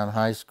Doylestown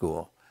High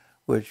School,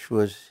 which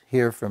was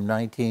here from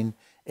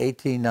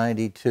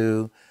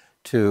 1892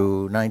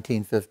 to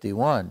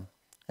 1951,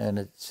 and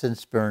it's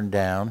since burned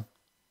down.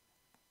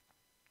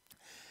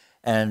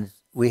 And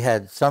we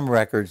had some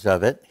records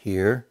of it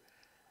here,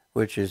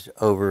 which is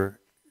over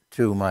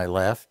to my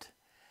left,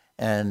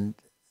 and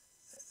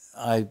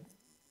I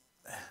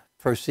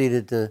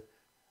proceeded to,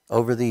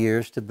 over the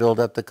years, to build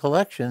up the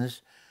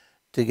collections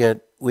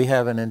we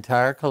have an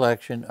entire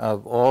collection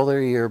of all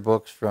their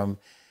yearbooks from,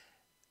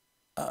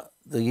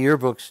 the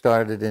yearbook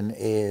started in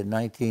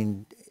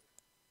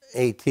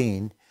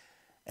 1918,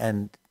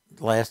 and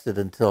lasted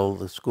until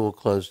the school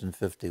closed in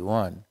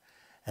 51.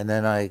 And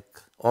then I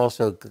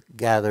also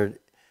gathered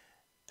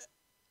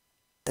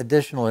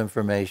additional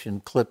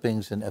information,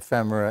 clippings and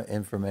ephemera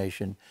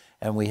information,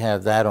 and we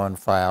have that on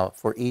file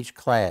for each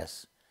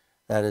class.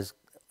 That is,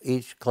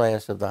 each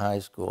class of the high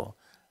school.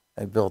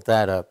 I built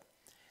that up.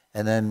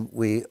 And then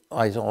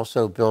I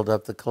also built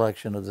up the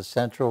collection of the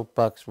Central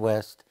Bucks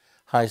West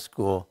High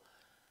School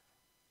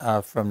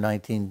from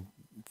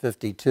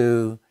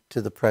 1952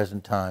 to the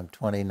present time,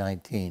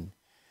 2019.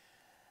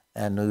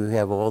 And we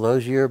have all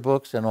those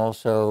yearbooks and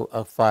also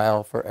a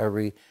file for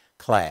every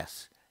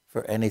class,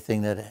 for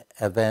anything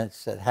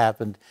events that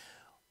happened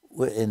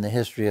in the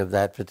history of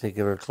that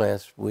particular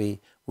class. We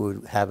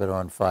would have it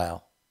on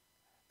file.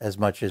 As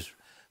much as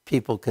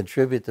people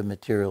contribute the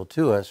material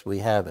to us, we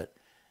have it.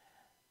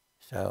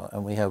 So,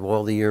 and we have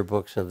all the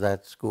yearbooks of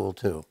that school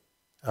too,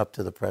 up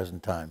to the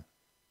present time.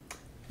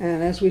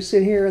 And as we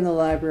sit here in the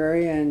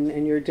library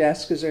and your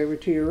desk is over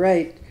to your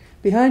right,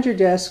 behind your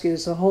desk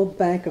is a whole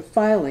bank of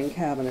filing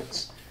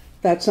cabinets.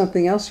 That's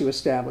something else you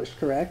established,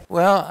 correct?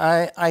 Well,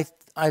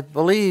 I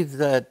believe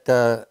that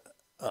to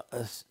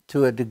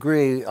a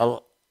degree,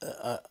 a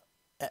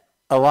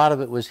lot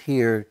of it was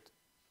here.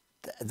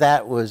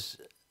 That was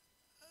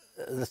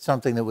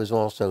something that was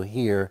also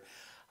here.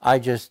 I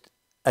just,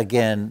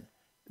 again,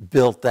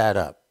 built that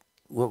up.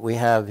 What we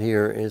have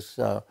here is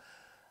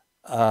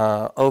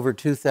over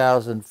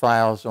 2,000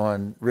 files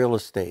on real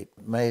estate,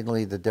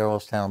 mainly the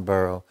Doylestown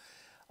borough.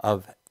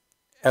 Of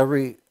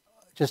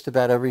just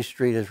about every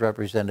street is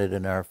represented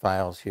in our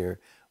files here,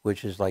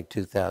 which is like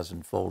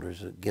 2,000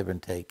 folders, give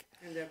and take.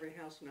 And every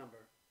house number.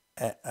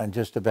 And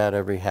just about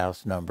every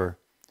house number.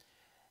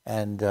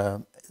 And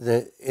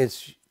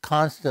it's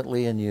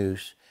constantly in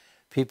use.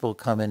 People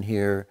come in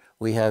here.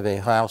 We have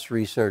a house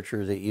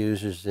researcher that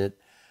uses it,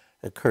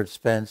 Kurt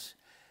Spence,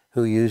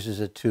 who uses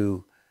it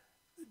to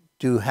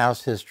do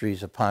house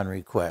histories upon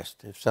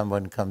request. If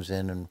someone comes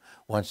in and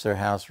wants their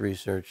house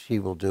researched, he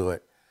will do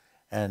it.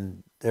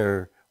 And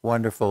they're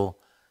wonderful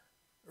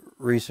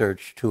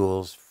research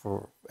tools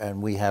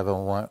and we have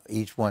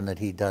each one that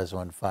he does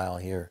on file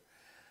here.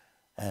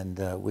 And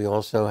we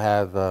also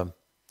have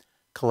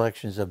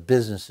collections of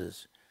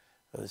businesses,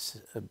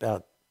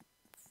 about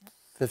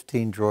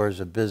 15 drawers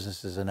of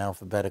businesses in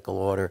alphabetical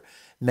order,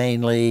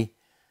 mainly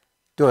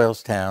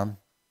Doylestown,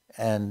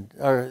 and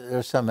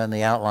there's some in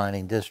the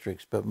outlining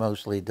districts, but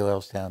mostly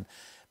Doylestown.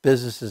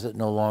 Businesses that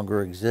no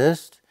longer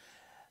exist,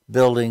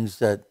 buildings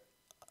that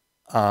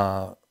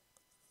have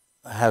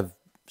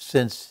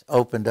since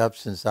opened up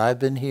since I've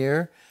been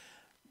here.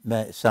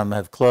 Some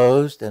have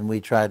closed, and we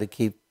try to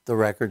keep the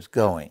records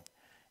going.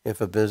 If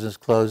a business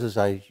closes,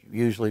 I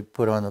usually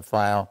put on the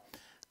file,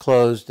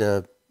 closed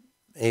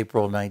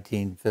April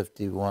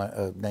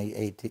 1951,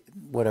 18,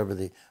 whatever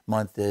the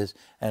month is,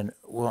 and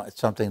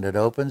something that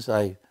opens,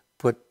 I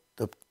put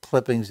the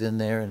clippings in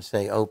there and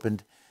say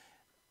opened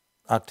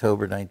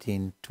October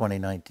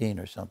 2019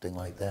 or something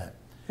like that.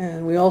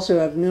 And we also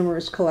have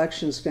numerous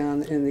collections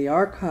down in the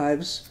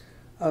archives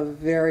of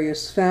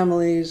various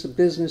families,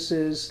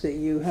 businesses that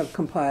you have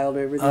compiled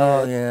over the years.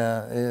 Oh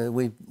yeah,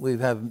 we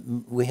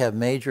have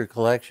major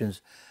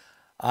collections.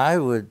 I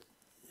would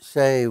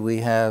say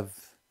we have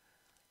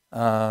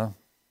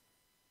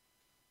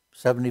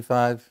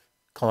 75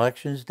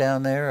 collections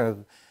down there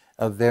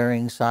of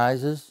varying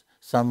sizes.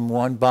 Some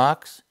 1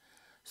 box,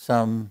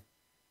 some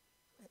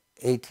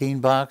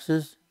 18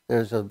 boxes.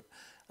 There's a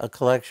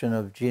collection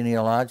of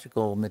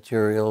genealogical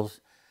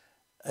materials,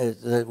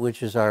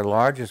 which is our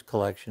largest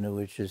collection,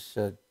 which is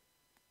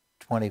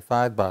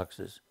 25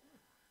 boxes.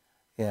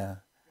 Yeah,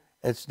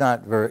 it's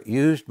not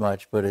used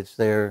much, but it's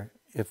there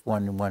if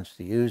one wants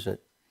to use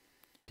it.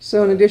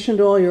 So in addition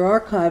to all your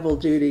archival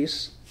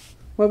duties,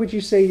 what would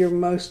you say you're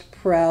most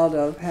proud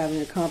of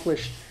having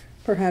accomplished,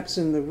 perhaps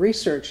in the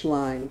research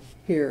line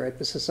here at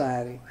the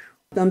Society?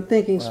 I'm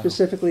thinking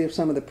specifically of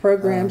some of the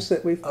programs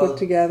that we've put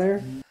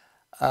together.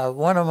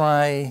 One of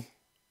my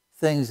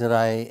things that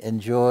I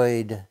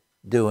enjoyed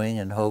doing,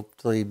 and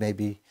hopefully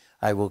maybe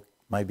I will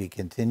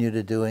continue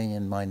to doing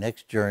in my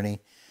next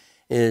journey,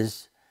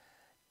 is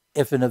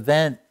if an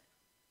event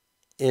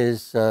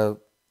is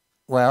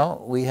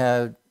we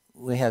have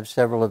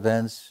several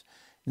events,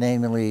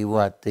 namely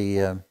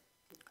the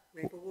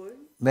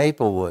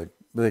Maplewood,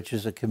 which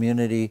is a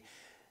community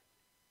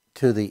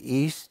to the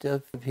east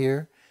of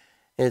here.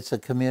 It's a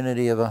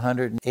community of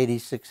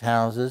 186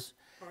 houses,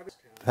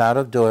 out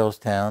of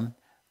Doylestown,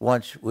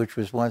 which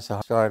was once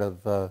the start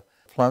of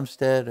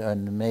Plumstead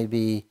and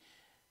maybe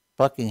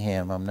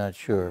Buckingham, I'm not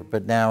sure,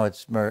 but now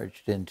it's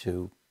merged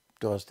into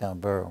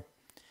Doylestown Borough.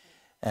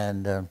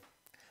 And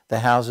the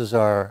houses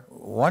are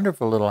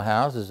wonderful little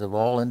houses of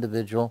all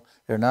individual.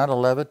 They're not a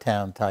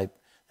Levittown type.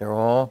 They're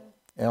all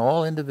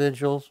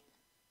individuals,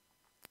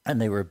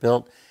 and they were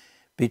built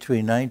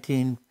between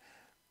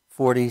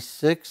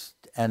 1946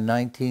 and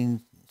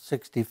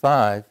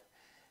 1965,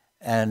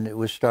 and it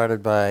was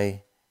started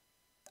by,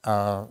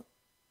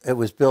 it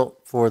was built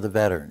for the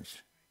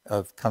veterans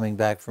of coming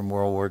back from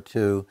World War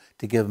II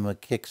to give them a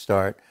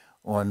kickstart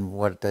on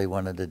what they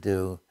wanted to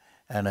do.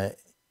 and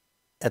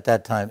at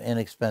that time,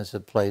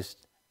 inexpensive place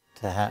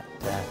to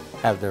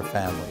have their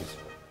families.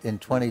 In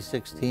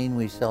 2016,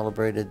 we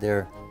celebrated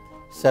their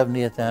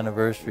 70th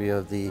anniversary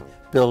of the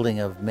building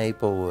of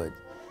Maplewood.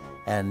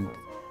 And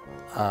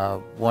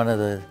one of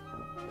the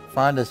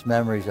fondest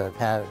memories I've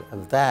had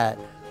of that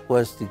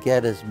was to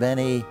get as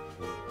many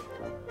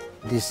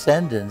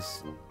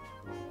descendants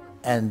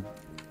and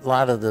a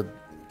lot of the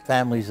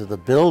families of the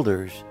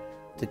builders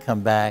to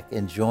come back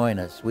and join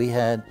us. We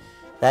had,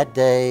 that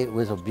day, it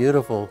was a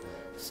beautiful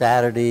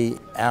Saturday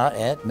out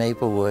at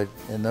Maplewood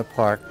in the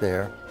park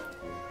there,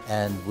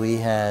 and we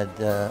had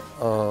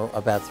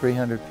about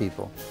 300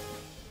 people.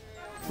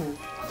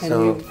 And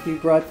So, you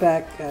brought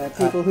back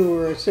people who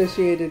were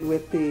associated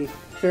with the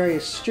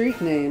various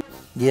street names.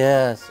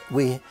 yes,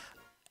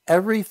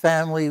 every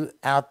family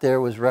out there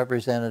was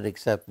represented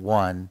except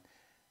one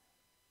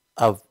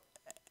of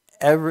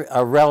a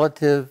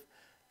relative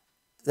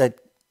that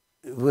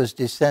was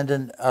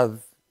descendant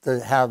of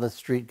how the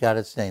street got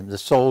its name. The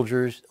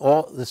soldiers,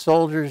 all the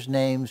soldiers'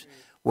 names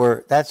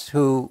were, that's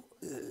who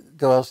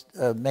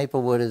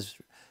Maplewood is,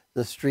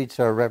 the streets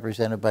are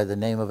represented by the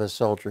name of a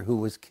soldier who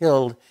was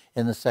killed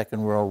in the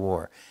Second World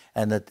War.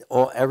 And that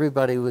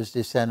everybody was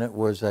descendant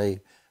was a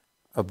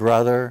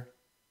brother,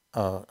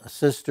 a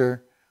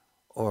sister,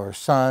 or a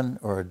son,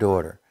 or a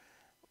daughter.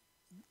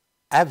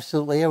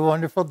 Absolutely a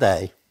wonderful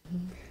day.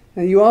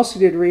 And you also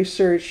did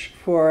research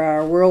for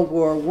our World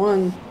War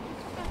I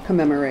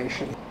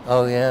commemoration.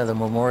 Oh yeah, the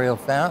Memorial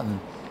Fountain,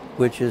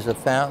 which is a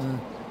fountain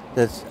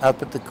that's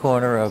up at the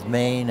corner of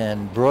Main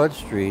and Broad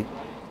Street,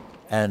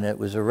 and it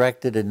was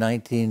erected in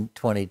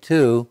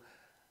 1922,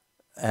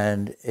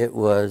 and it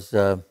was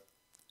in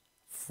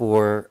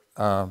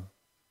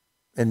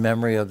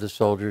memory of the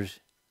soldiers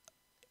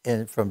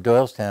from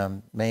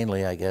Doylestown,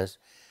 mainly, I guess,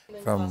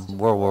 from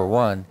World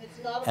War I,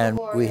 and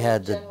we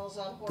had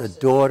the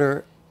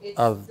daughter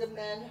of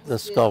the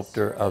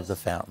sculptor of the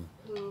fountain.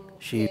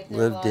 She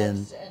lived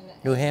in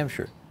New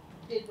Hampshire,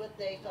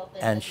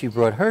 and she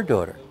brought her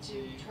daughter.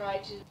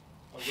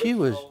 She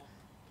was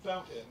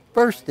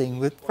bursting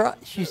with pride.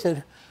 She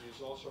said,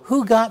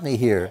 "Who got me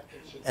here?"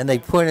 And they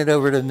pointed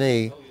over to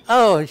me.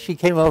 Oh, and she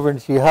came over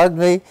and she hugged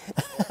me.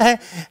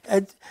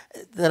 And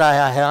that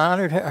I had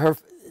honored her.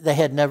 They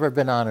had never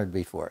been honored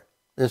before.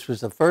 This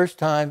was the first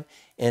time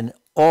in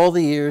all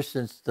the years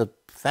since the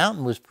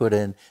fountain was put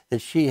in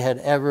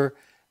that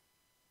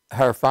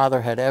her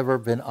father had ever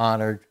been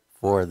honored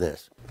for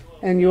this.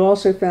 And you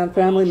also found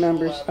family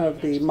members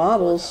of the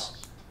models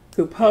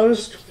who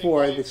posed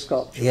for the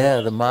sculpture.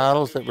 Yeah, the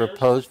models that were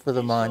posed for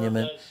the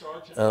monument,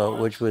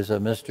 which was a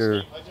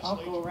Mr.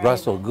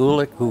 Russell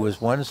Gulick, who was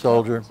one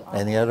soldier,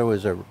 and the other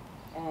was a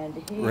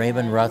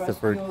Raymond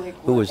Rutherford,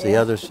 who was the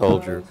other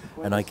soldier,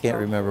 and I can't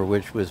remember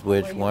which was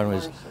which.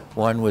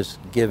 One was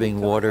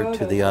giving water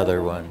to the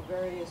other one,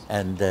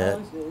 and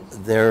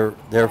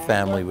their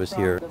family was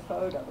here.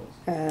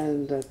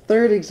 And a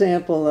third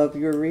example of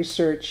your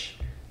research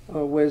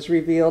was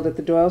revealed at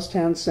the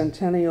Doylestown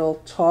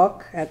Centennial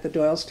Talk at the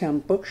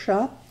Doylestown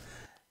Bookshop.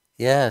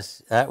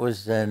 Yes, that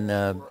was in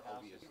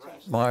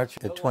March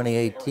of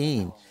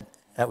 2018.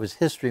 That was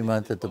History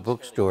Month at the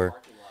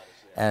bookstore,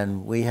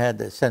 and we had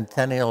the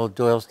Centennial of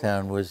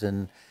Doylestown was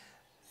in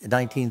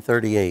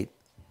 1938,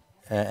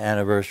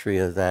 anniversary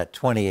of that,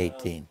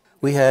 2018.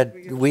 We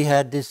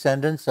had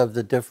descendants of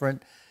the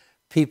different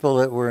people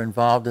that were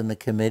involved in the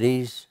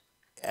committees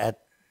at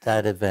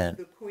that event.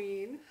 The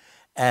Queen.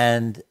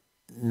 And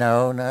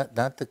no, not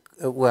the,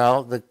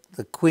 well, the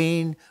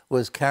Queen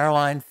was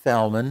Caroline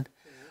Fellman,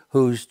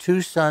 whose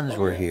two sons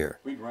were here.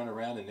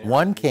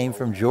 One came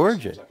from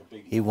Georgia.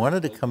 He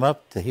wanted to come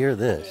up to hear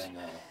this.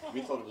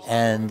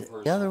 And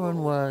the other one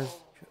was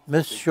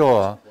Miss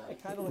Shaw,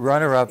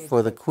 runner-up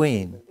for the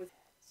Queen.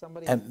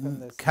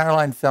 And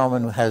Caroline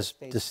Fellman has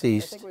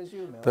deceased,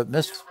 but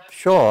Miss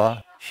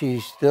Shaw, she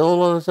still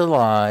was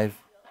alive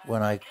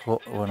when I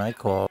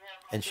called,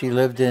 and she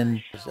lived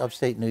in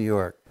upstate New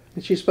York.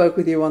 And she spoke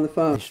with you on the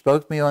phone. She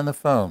spoke to me on the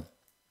phone,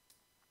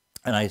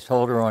 and I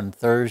told her on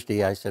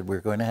Thursday, I said,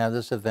 we're going to have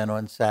this event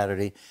on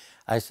Saturday.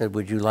 I said,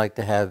 would you like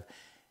to have,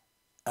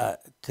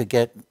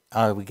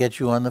 we get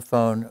you on the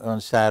phone on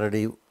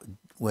Saturday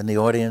when the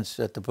audience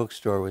at the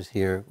bookstore was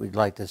here. We'd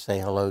like to say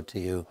hello to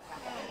you.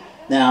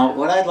 Now,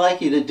 what I'd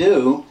like you to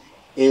do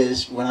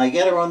is, when I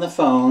get her on the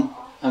phone,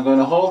 I'm going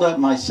to hold up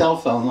my cell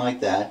phone like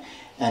that,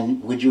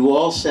 and would you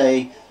all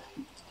say,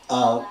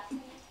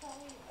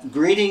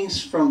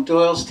 greetings from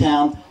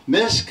Doylestown,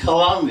 Miss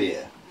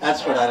Columbia.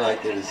 That's what I'd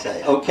like you to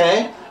say.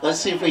 Okay? Let's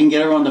see if we can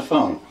get her on the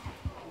phone.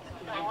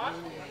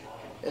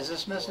 Is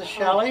this Mrs.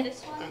 Shelley?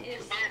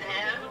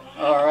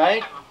 All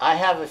right. I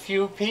have a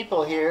few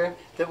people here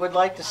that would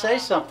like to say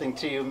something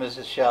to you,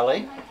 Mrs.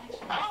 Shelley.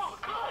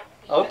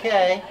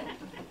 Okay.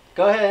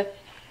 Go ahead.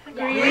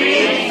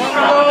 Greetings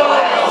from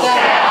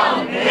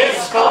Doylestown,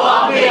 Miss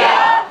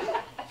Columbia.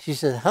 She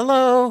said,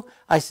 hello.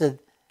 I said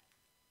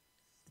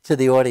to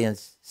the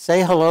audience,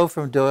 say hello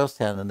from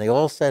Doylestown. And they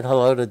all said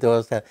hello to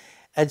Doylestown.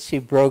 And she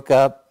broke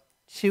up.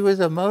 She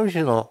was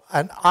emotional.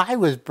 And I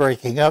was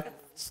breaking up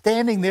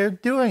standing there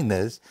doing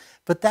this.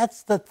 But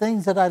that's the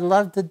things that I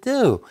love to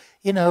do,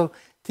 you know,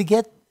 to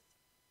get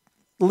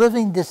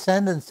living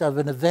descendants of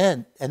an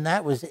event, and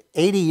that was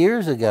 80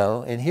 years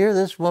ago, and here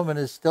this woman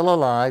is still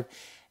alive,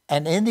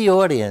 and in the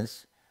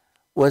audience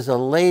was a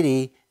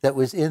lady that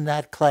was in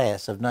that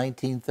class of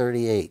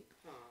 1938,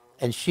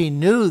 and she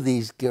knew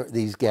these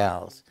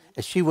gals.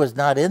 She was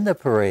not in the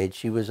parade,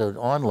 she was an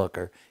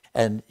onlooker,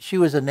 and she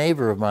was a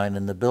neighbor of mine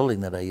in the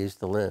building that I used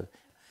to live.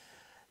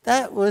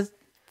 That was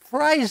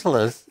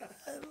priceless.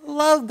 I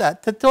love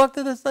that, to talk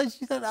to this lady.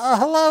 She said, "Oh,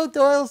 hello,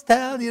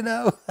 Doylestown," you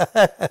know.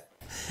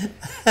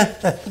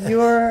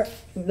 Your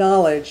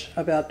knowledge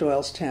about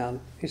Doylestown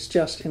is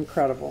just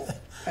incredible.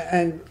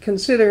 And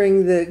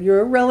considering that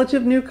you're a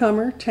relative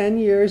newcomer, 10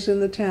 years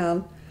in the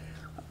town,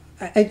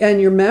 and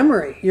your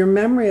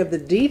memory of the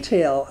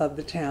detail of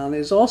the town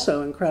is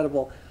also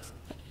incredible.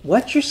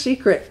 What's your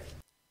secret?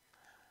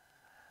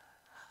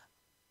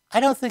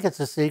 I don't think it's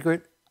a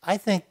secret. I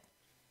think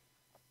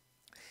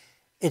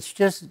it's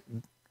just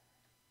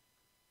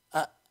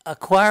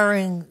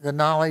acquiring the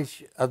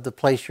knowledge of the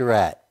place you're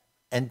at.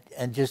 And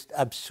just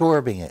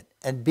absorbing it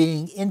and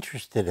being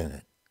interested in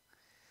it.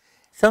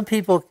 Some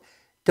people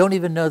don't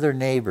even know their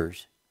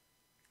neighbors.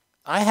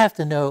 I have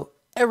to know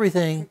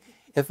everything.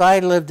 If I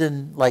lived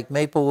in like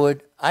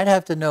Maplewood, I'd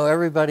have to know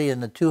everybody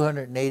in the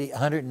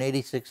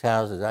 186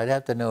 houses. I'd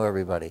have to know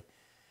everybody.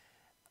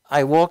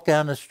 I walk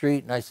down the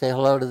street and I say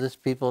hello to this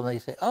people, and they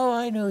say, "Oh,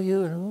 I know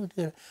you." And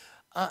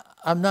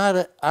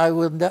I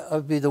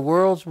would be the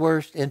world's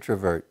worst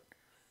introvert.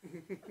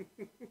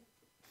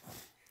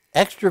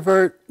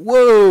 Extrovert,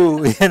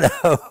 whoa, you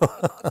know.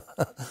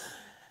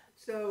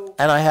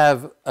 And I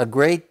have a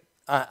great,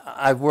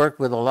 I've worked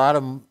with a lot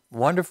of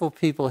wonderful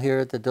people here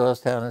at the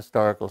Doylestown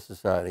Historical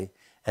Society,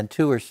 and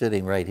two are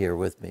sitting right here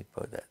with me.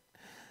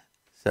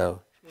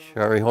 So,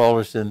 Sherry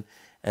Halderson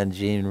and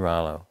Jean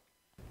Rollo.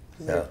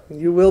 So,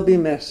 you will be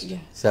missed. Yeah.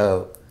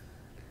 So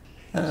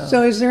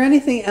is there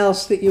anything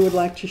else that you would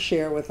like to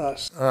share with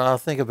us? I'll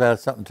think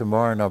about something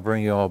tomorrow and I'll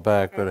bring you all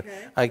back, but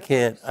Okay. I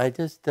can't, I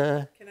just,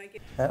 that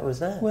was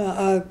that.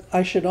 Well,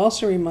 I should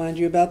also remind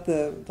you about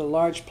the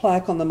large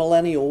plaque on the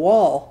Millennial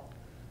Wall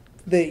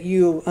that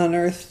you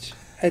unearthed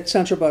at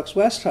Central Bucks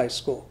West High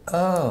School.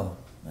 Oh,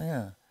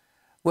 yeah.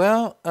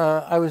 Well,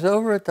 I was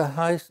over at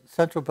the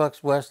Central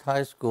Bucks West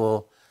High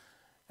School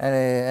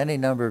any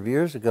number of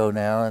years ago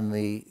now, and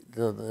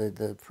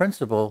the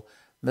principal,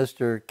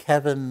 Mr.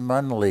 Kevin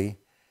Munley,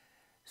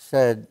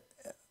 said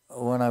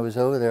when I was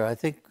over there, I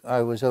think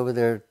I was over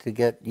there to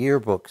get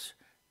yearbooks,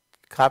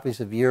 copies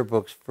of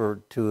yearbooks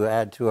to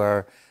add to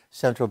our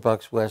Central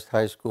Bucks West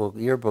High School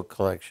yearbook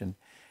collection.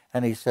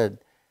 And he said,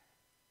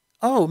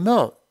 "Oh,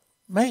 Milt,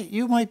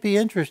 you might be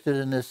interested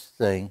in this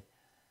thing."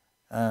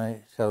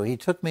 So he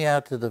took me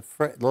out to the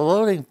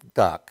loading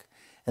dock,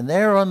 and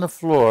there on the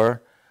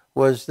floor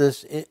was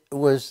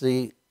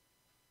the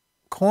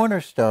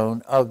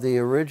cornerstone of the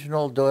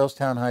original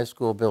Doylestown High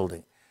School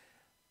building.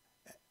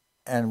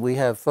 And we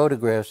have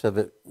photographs of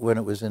it when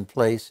it was in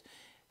place,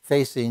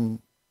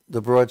 facing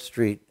the Broad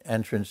Street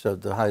entrance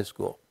of the high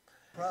school.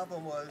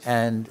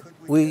 And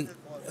we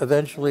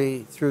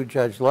eventually, through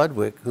Judge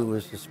Ludwig, who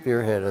was the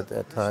spearhead at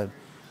that time,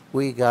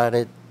 we got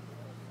it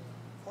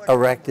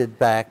erected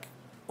back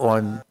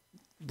on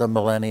the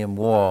Millennium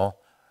Wall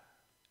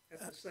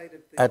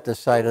at the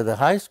site of the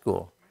high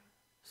school.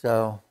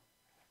 So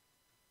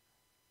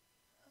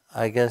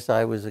I guess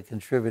I was a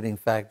contributing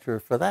factor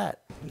for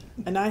that.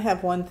 And I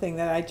have one thing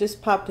that I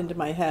just popped into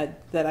my head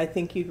that I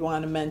think you'd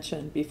want to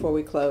mention before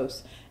we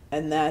close,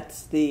 and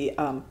that's the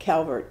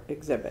Calvert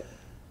exhibit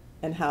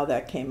and how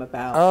that came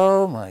about.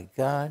 Oh my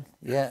God!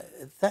 Yeah,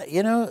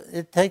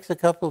 it takes a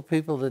couple of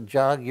people to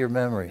jog your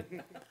memory.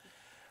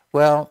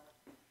 Well,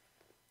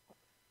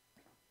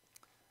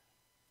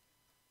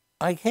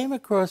 I came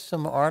across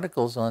some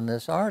articles on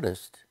this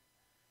artist.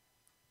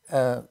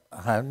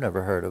 I've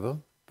never heard of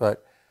him,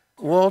 but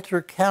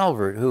Walter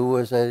Calvert, who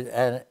was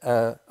an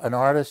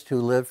artist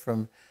who lived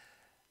from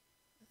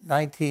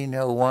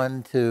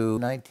 1901 to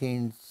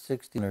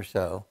 1916 or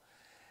so.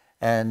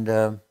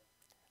 And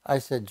I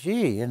said,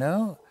 gee,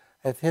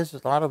 if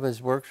a lot of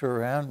his works are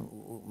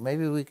around,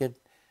 maybe we could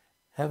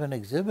have an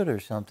exhibit or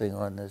something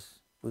on this,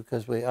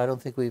 because I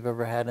don't think we've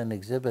ever had an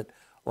exhibit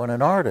on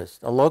an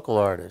artist, a local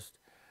artist.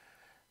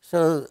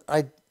 So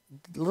I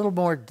did a little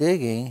more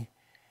digging,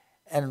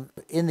 and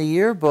in the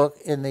yearbook,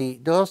 in the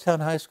Doylestown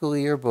High School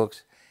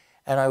yearbooks,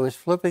 and I was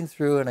flipping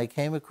through and I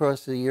came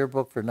across the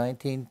yearbook for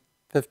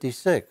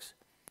 1956.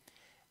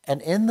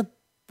 And in the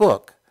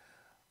book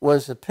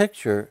was a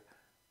picture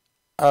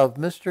of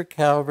Mr.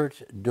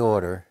 Calvert's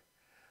daughter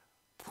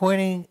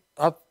pointing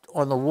up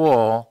on the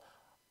wall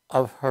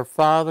of her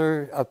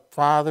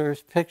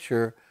father's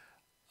picture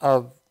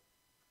of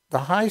the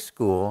high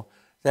school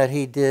that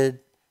he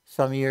did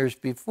some years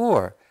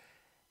before.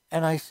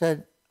 And I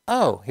said,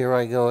 oh, here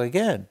I go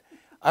again.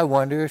 I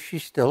wonder if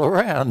she's still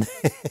around.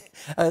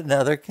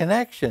 Another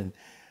connection.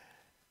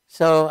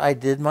 So I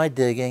did my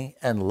digging,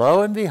 and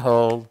lo and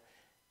behold,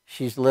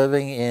 she's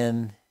living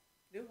in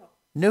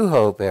New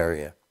Hope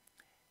area.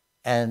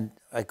 And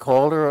I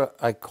called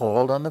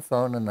on the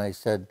phone and I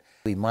said,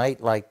 we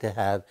might like to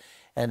have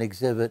an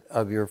exhibit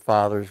of your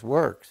father's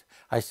works.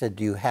 I said,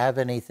 do you have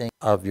anything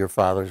of your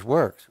father's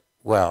works?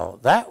 Well,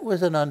 that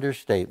was an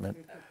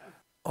understatement.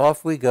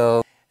 Off we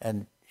go,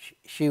 and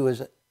she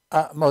was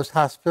a most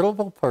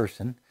hospitable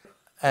person,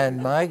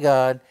 and my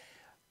God,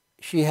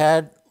 she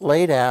had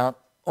laid out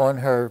on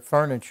her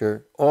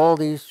furniture all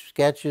these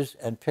sketches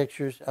and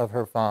pictures of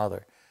her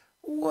father.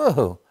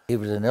 Whoa! He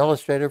was an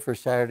illustrator for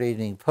Saturday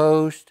Evening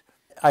Post.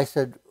 I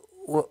said,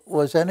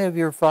 was any of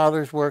your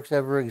father's works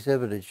ever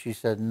exhibited? She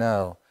said,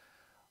 no.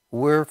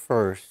 We're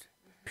first.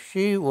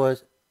 She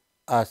was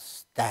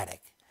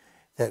ecstatic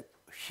that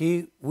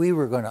we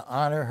were going to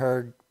honor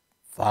her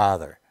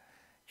father.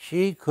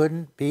 She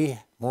couldn't be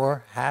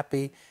more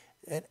happy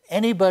than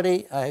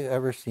anybody I've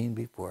ever seen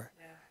before.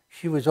 Yeah.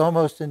 She was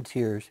almost in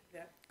tears.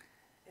 Yeah.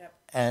 Yep.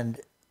 And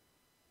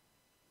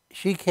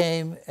she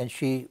came and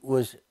she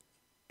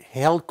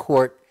held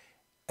court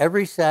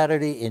every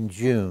Saturday in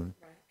June.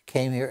 Right.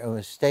 Came here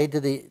and stayed to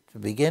the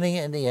beginning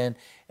and the end.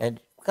 And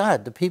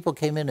God, the people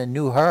came in and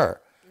knew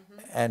her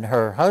and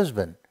her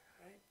husband.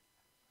 Right.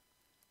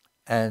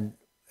 And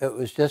it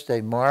was just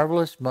a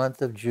marvelous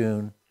month of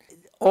June,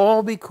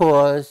 all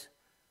because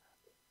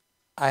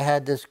I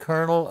had this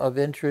kernel of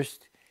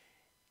interest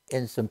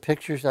in some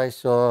pictures I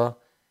saw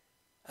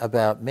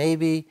about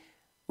maybe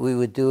we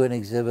would do an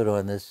exhibit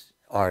on this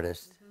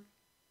artist.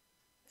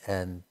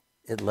 And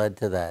it led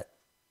to that.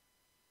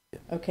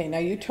 Okay, now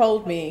you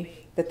told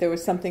me that there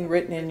was something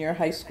written in your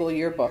high school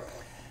yearbook.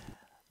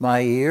 My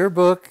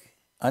yearbook,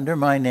 under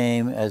my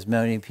name, as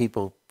many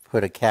people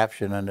put a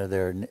caption under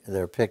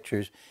their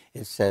pictures,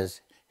 it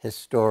says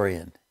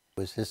historian.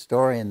 It was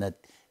historian that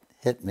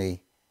hit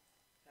me.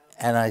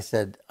 And I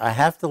said, I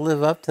have to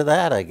live up to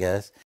that, I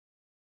guess.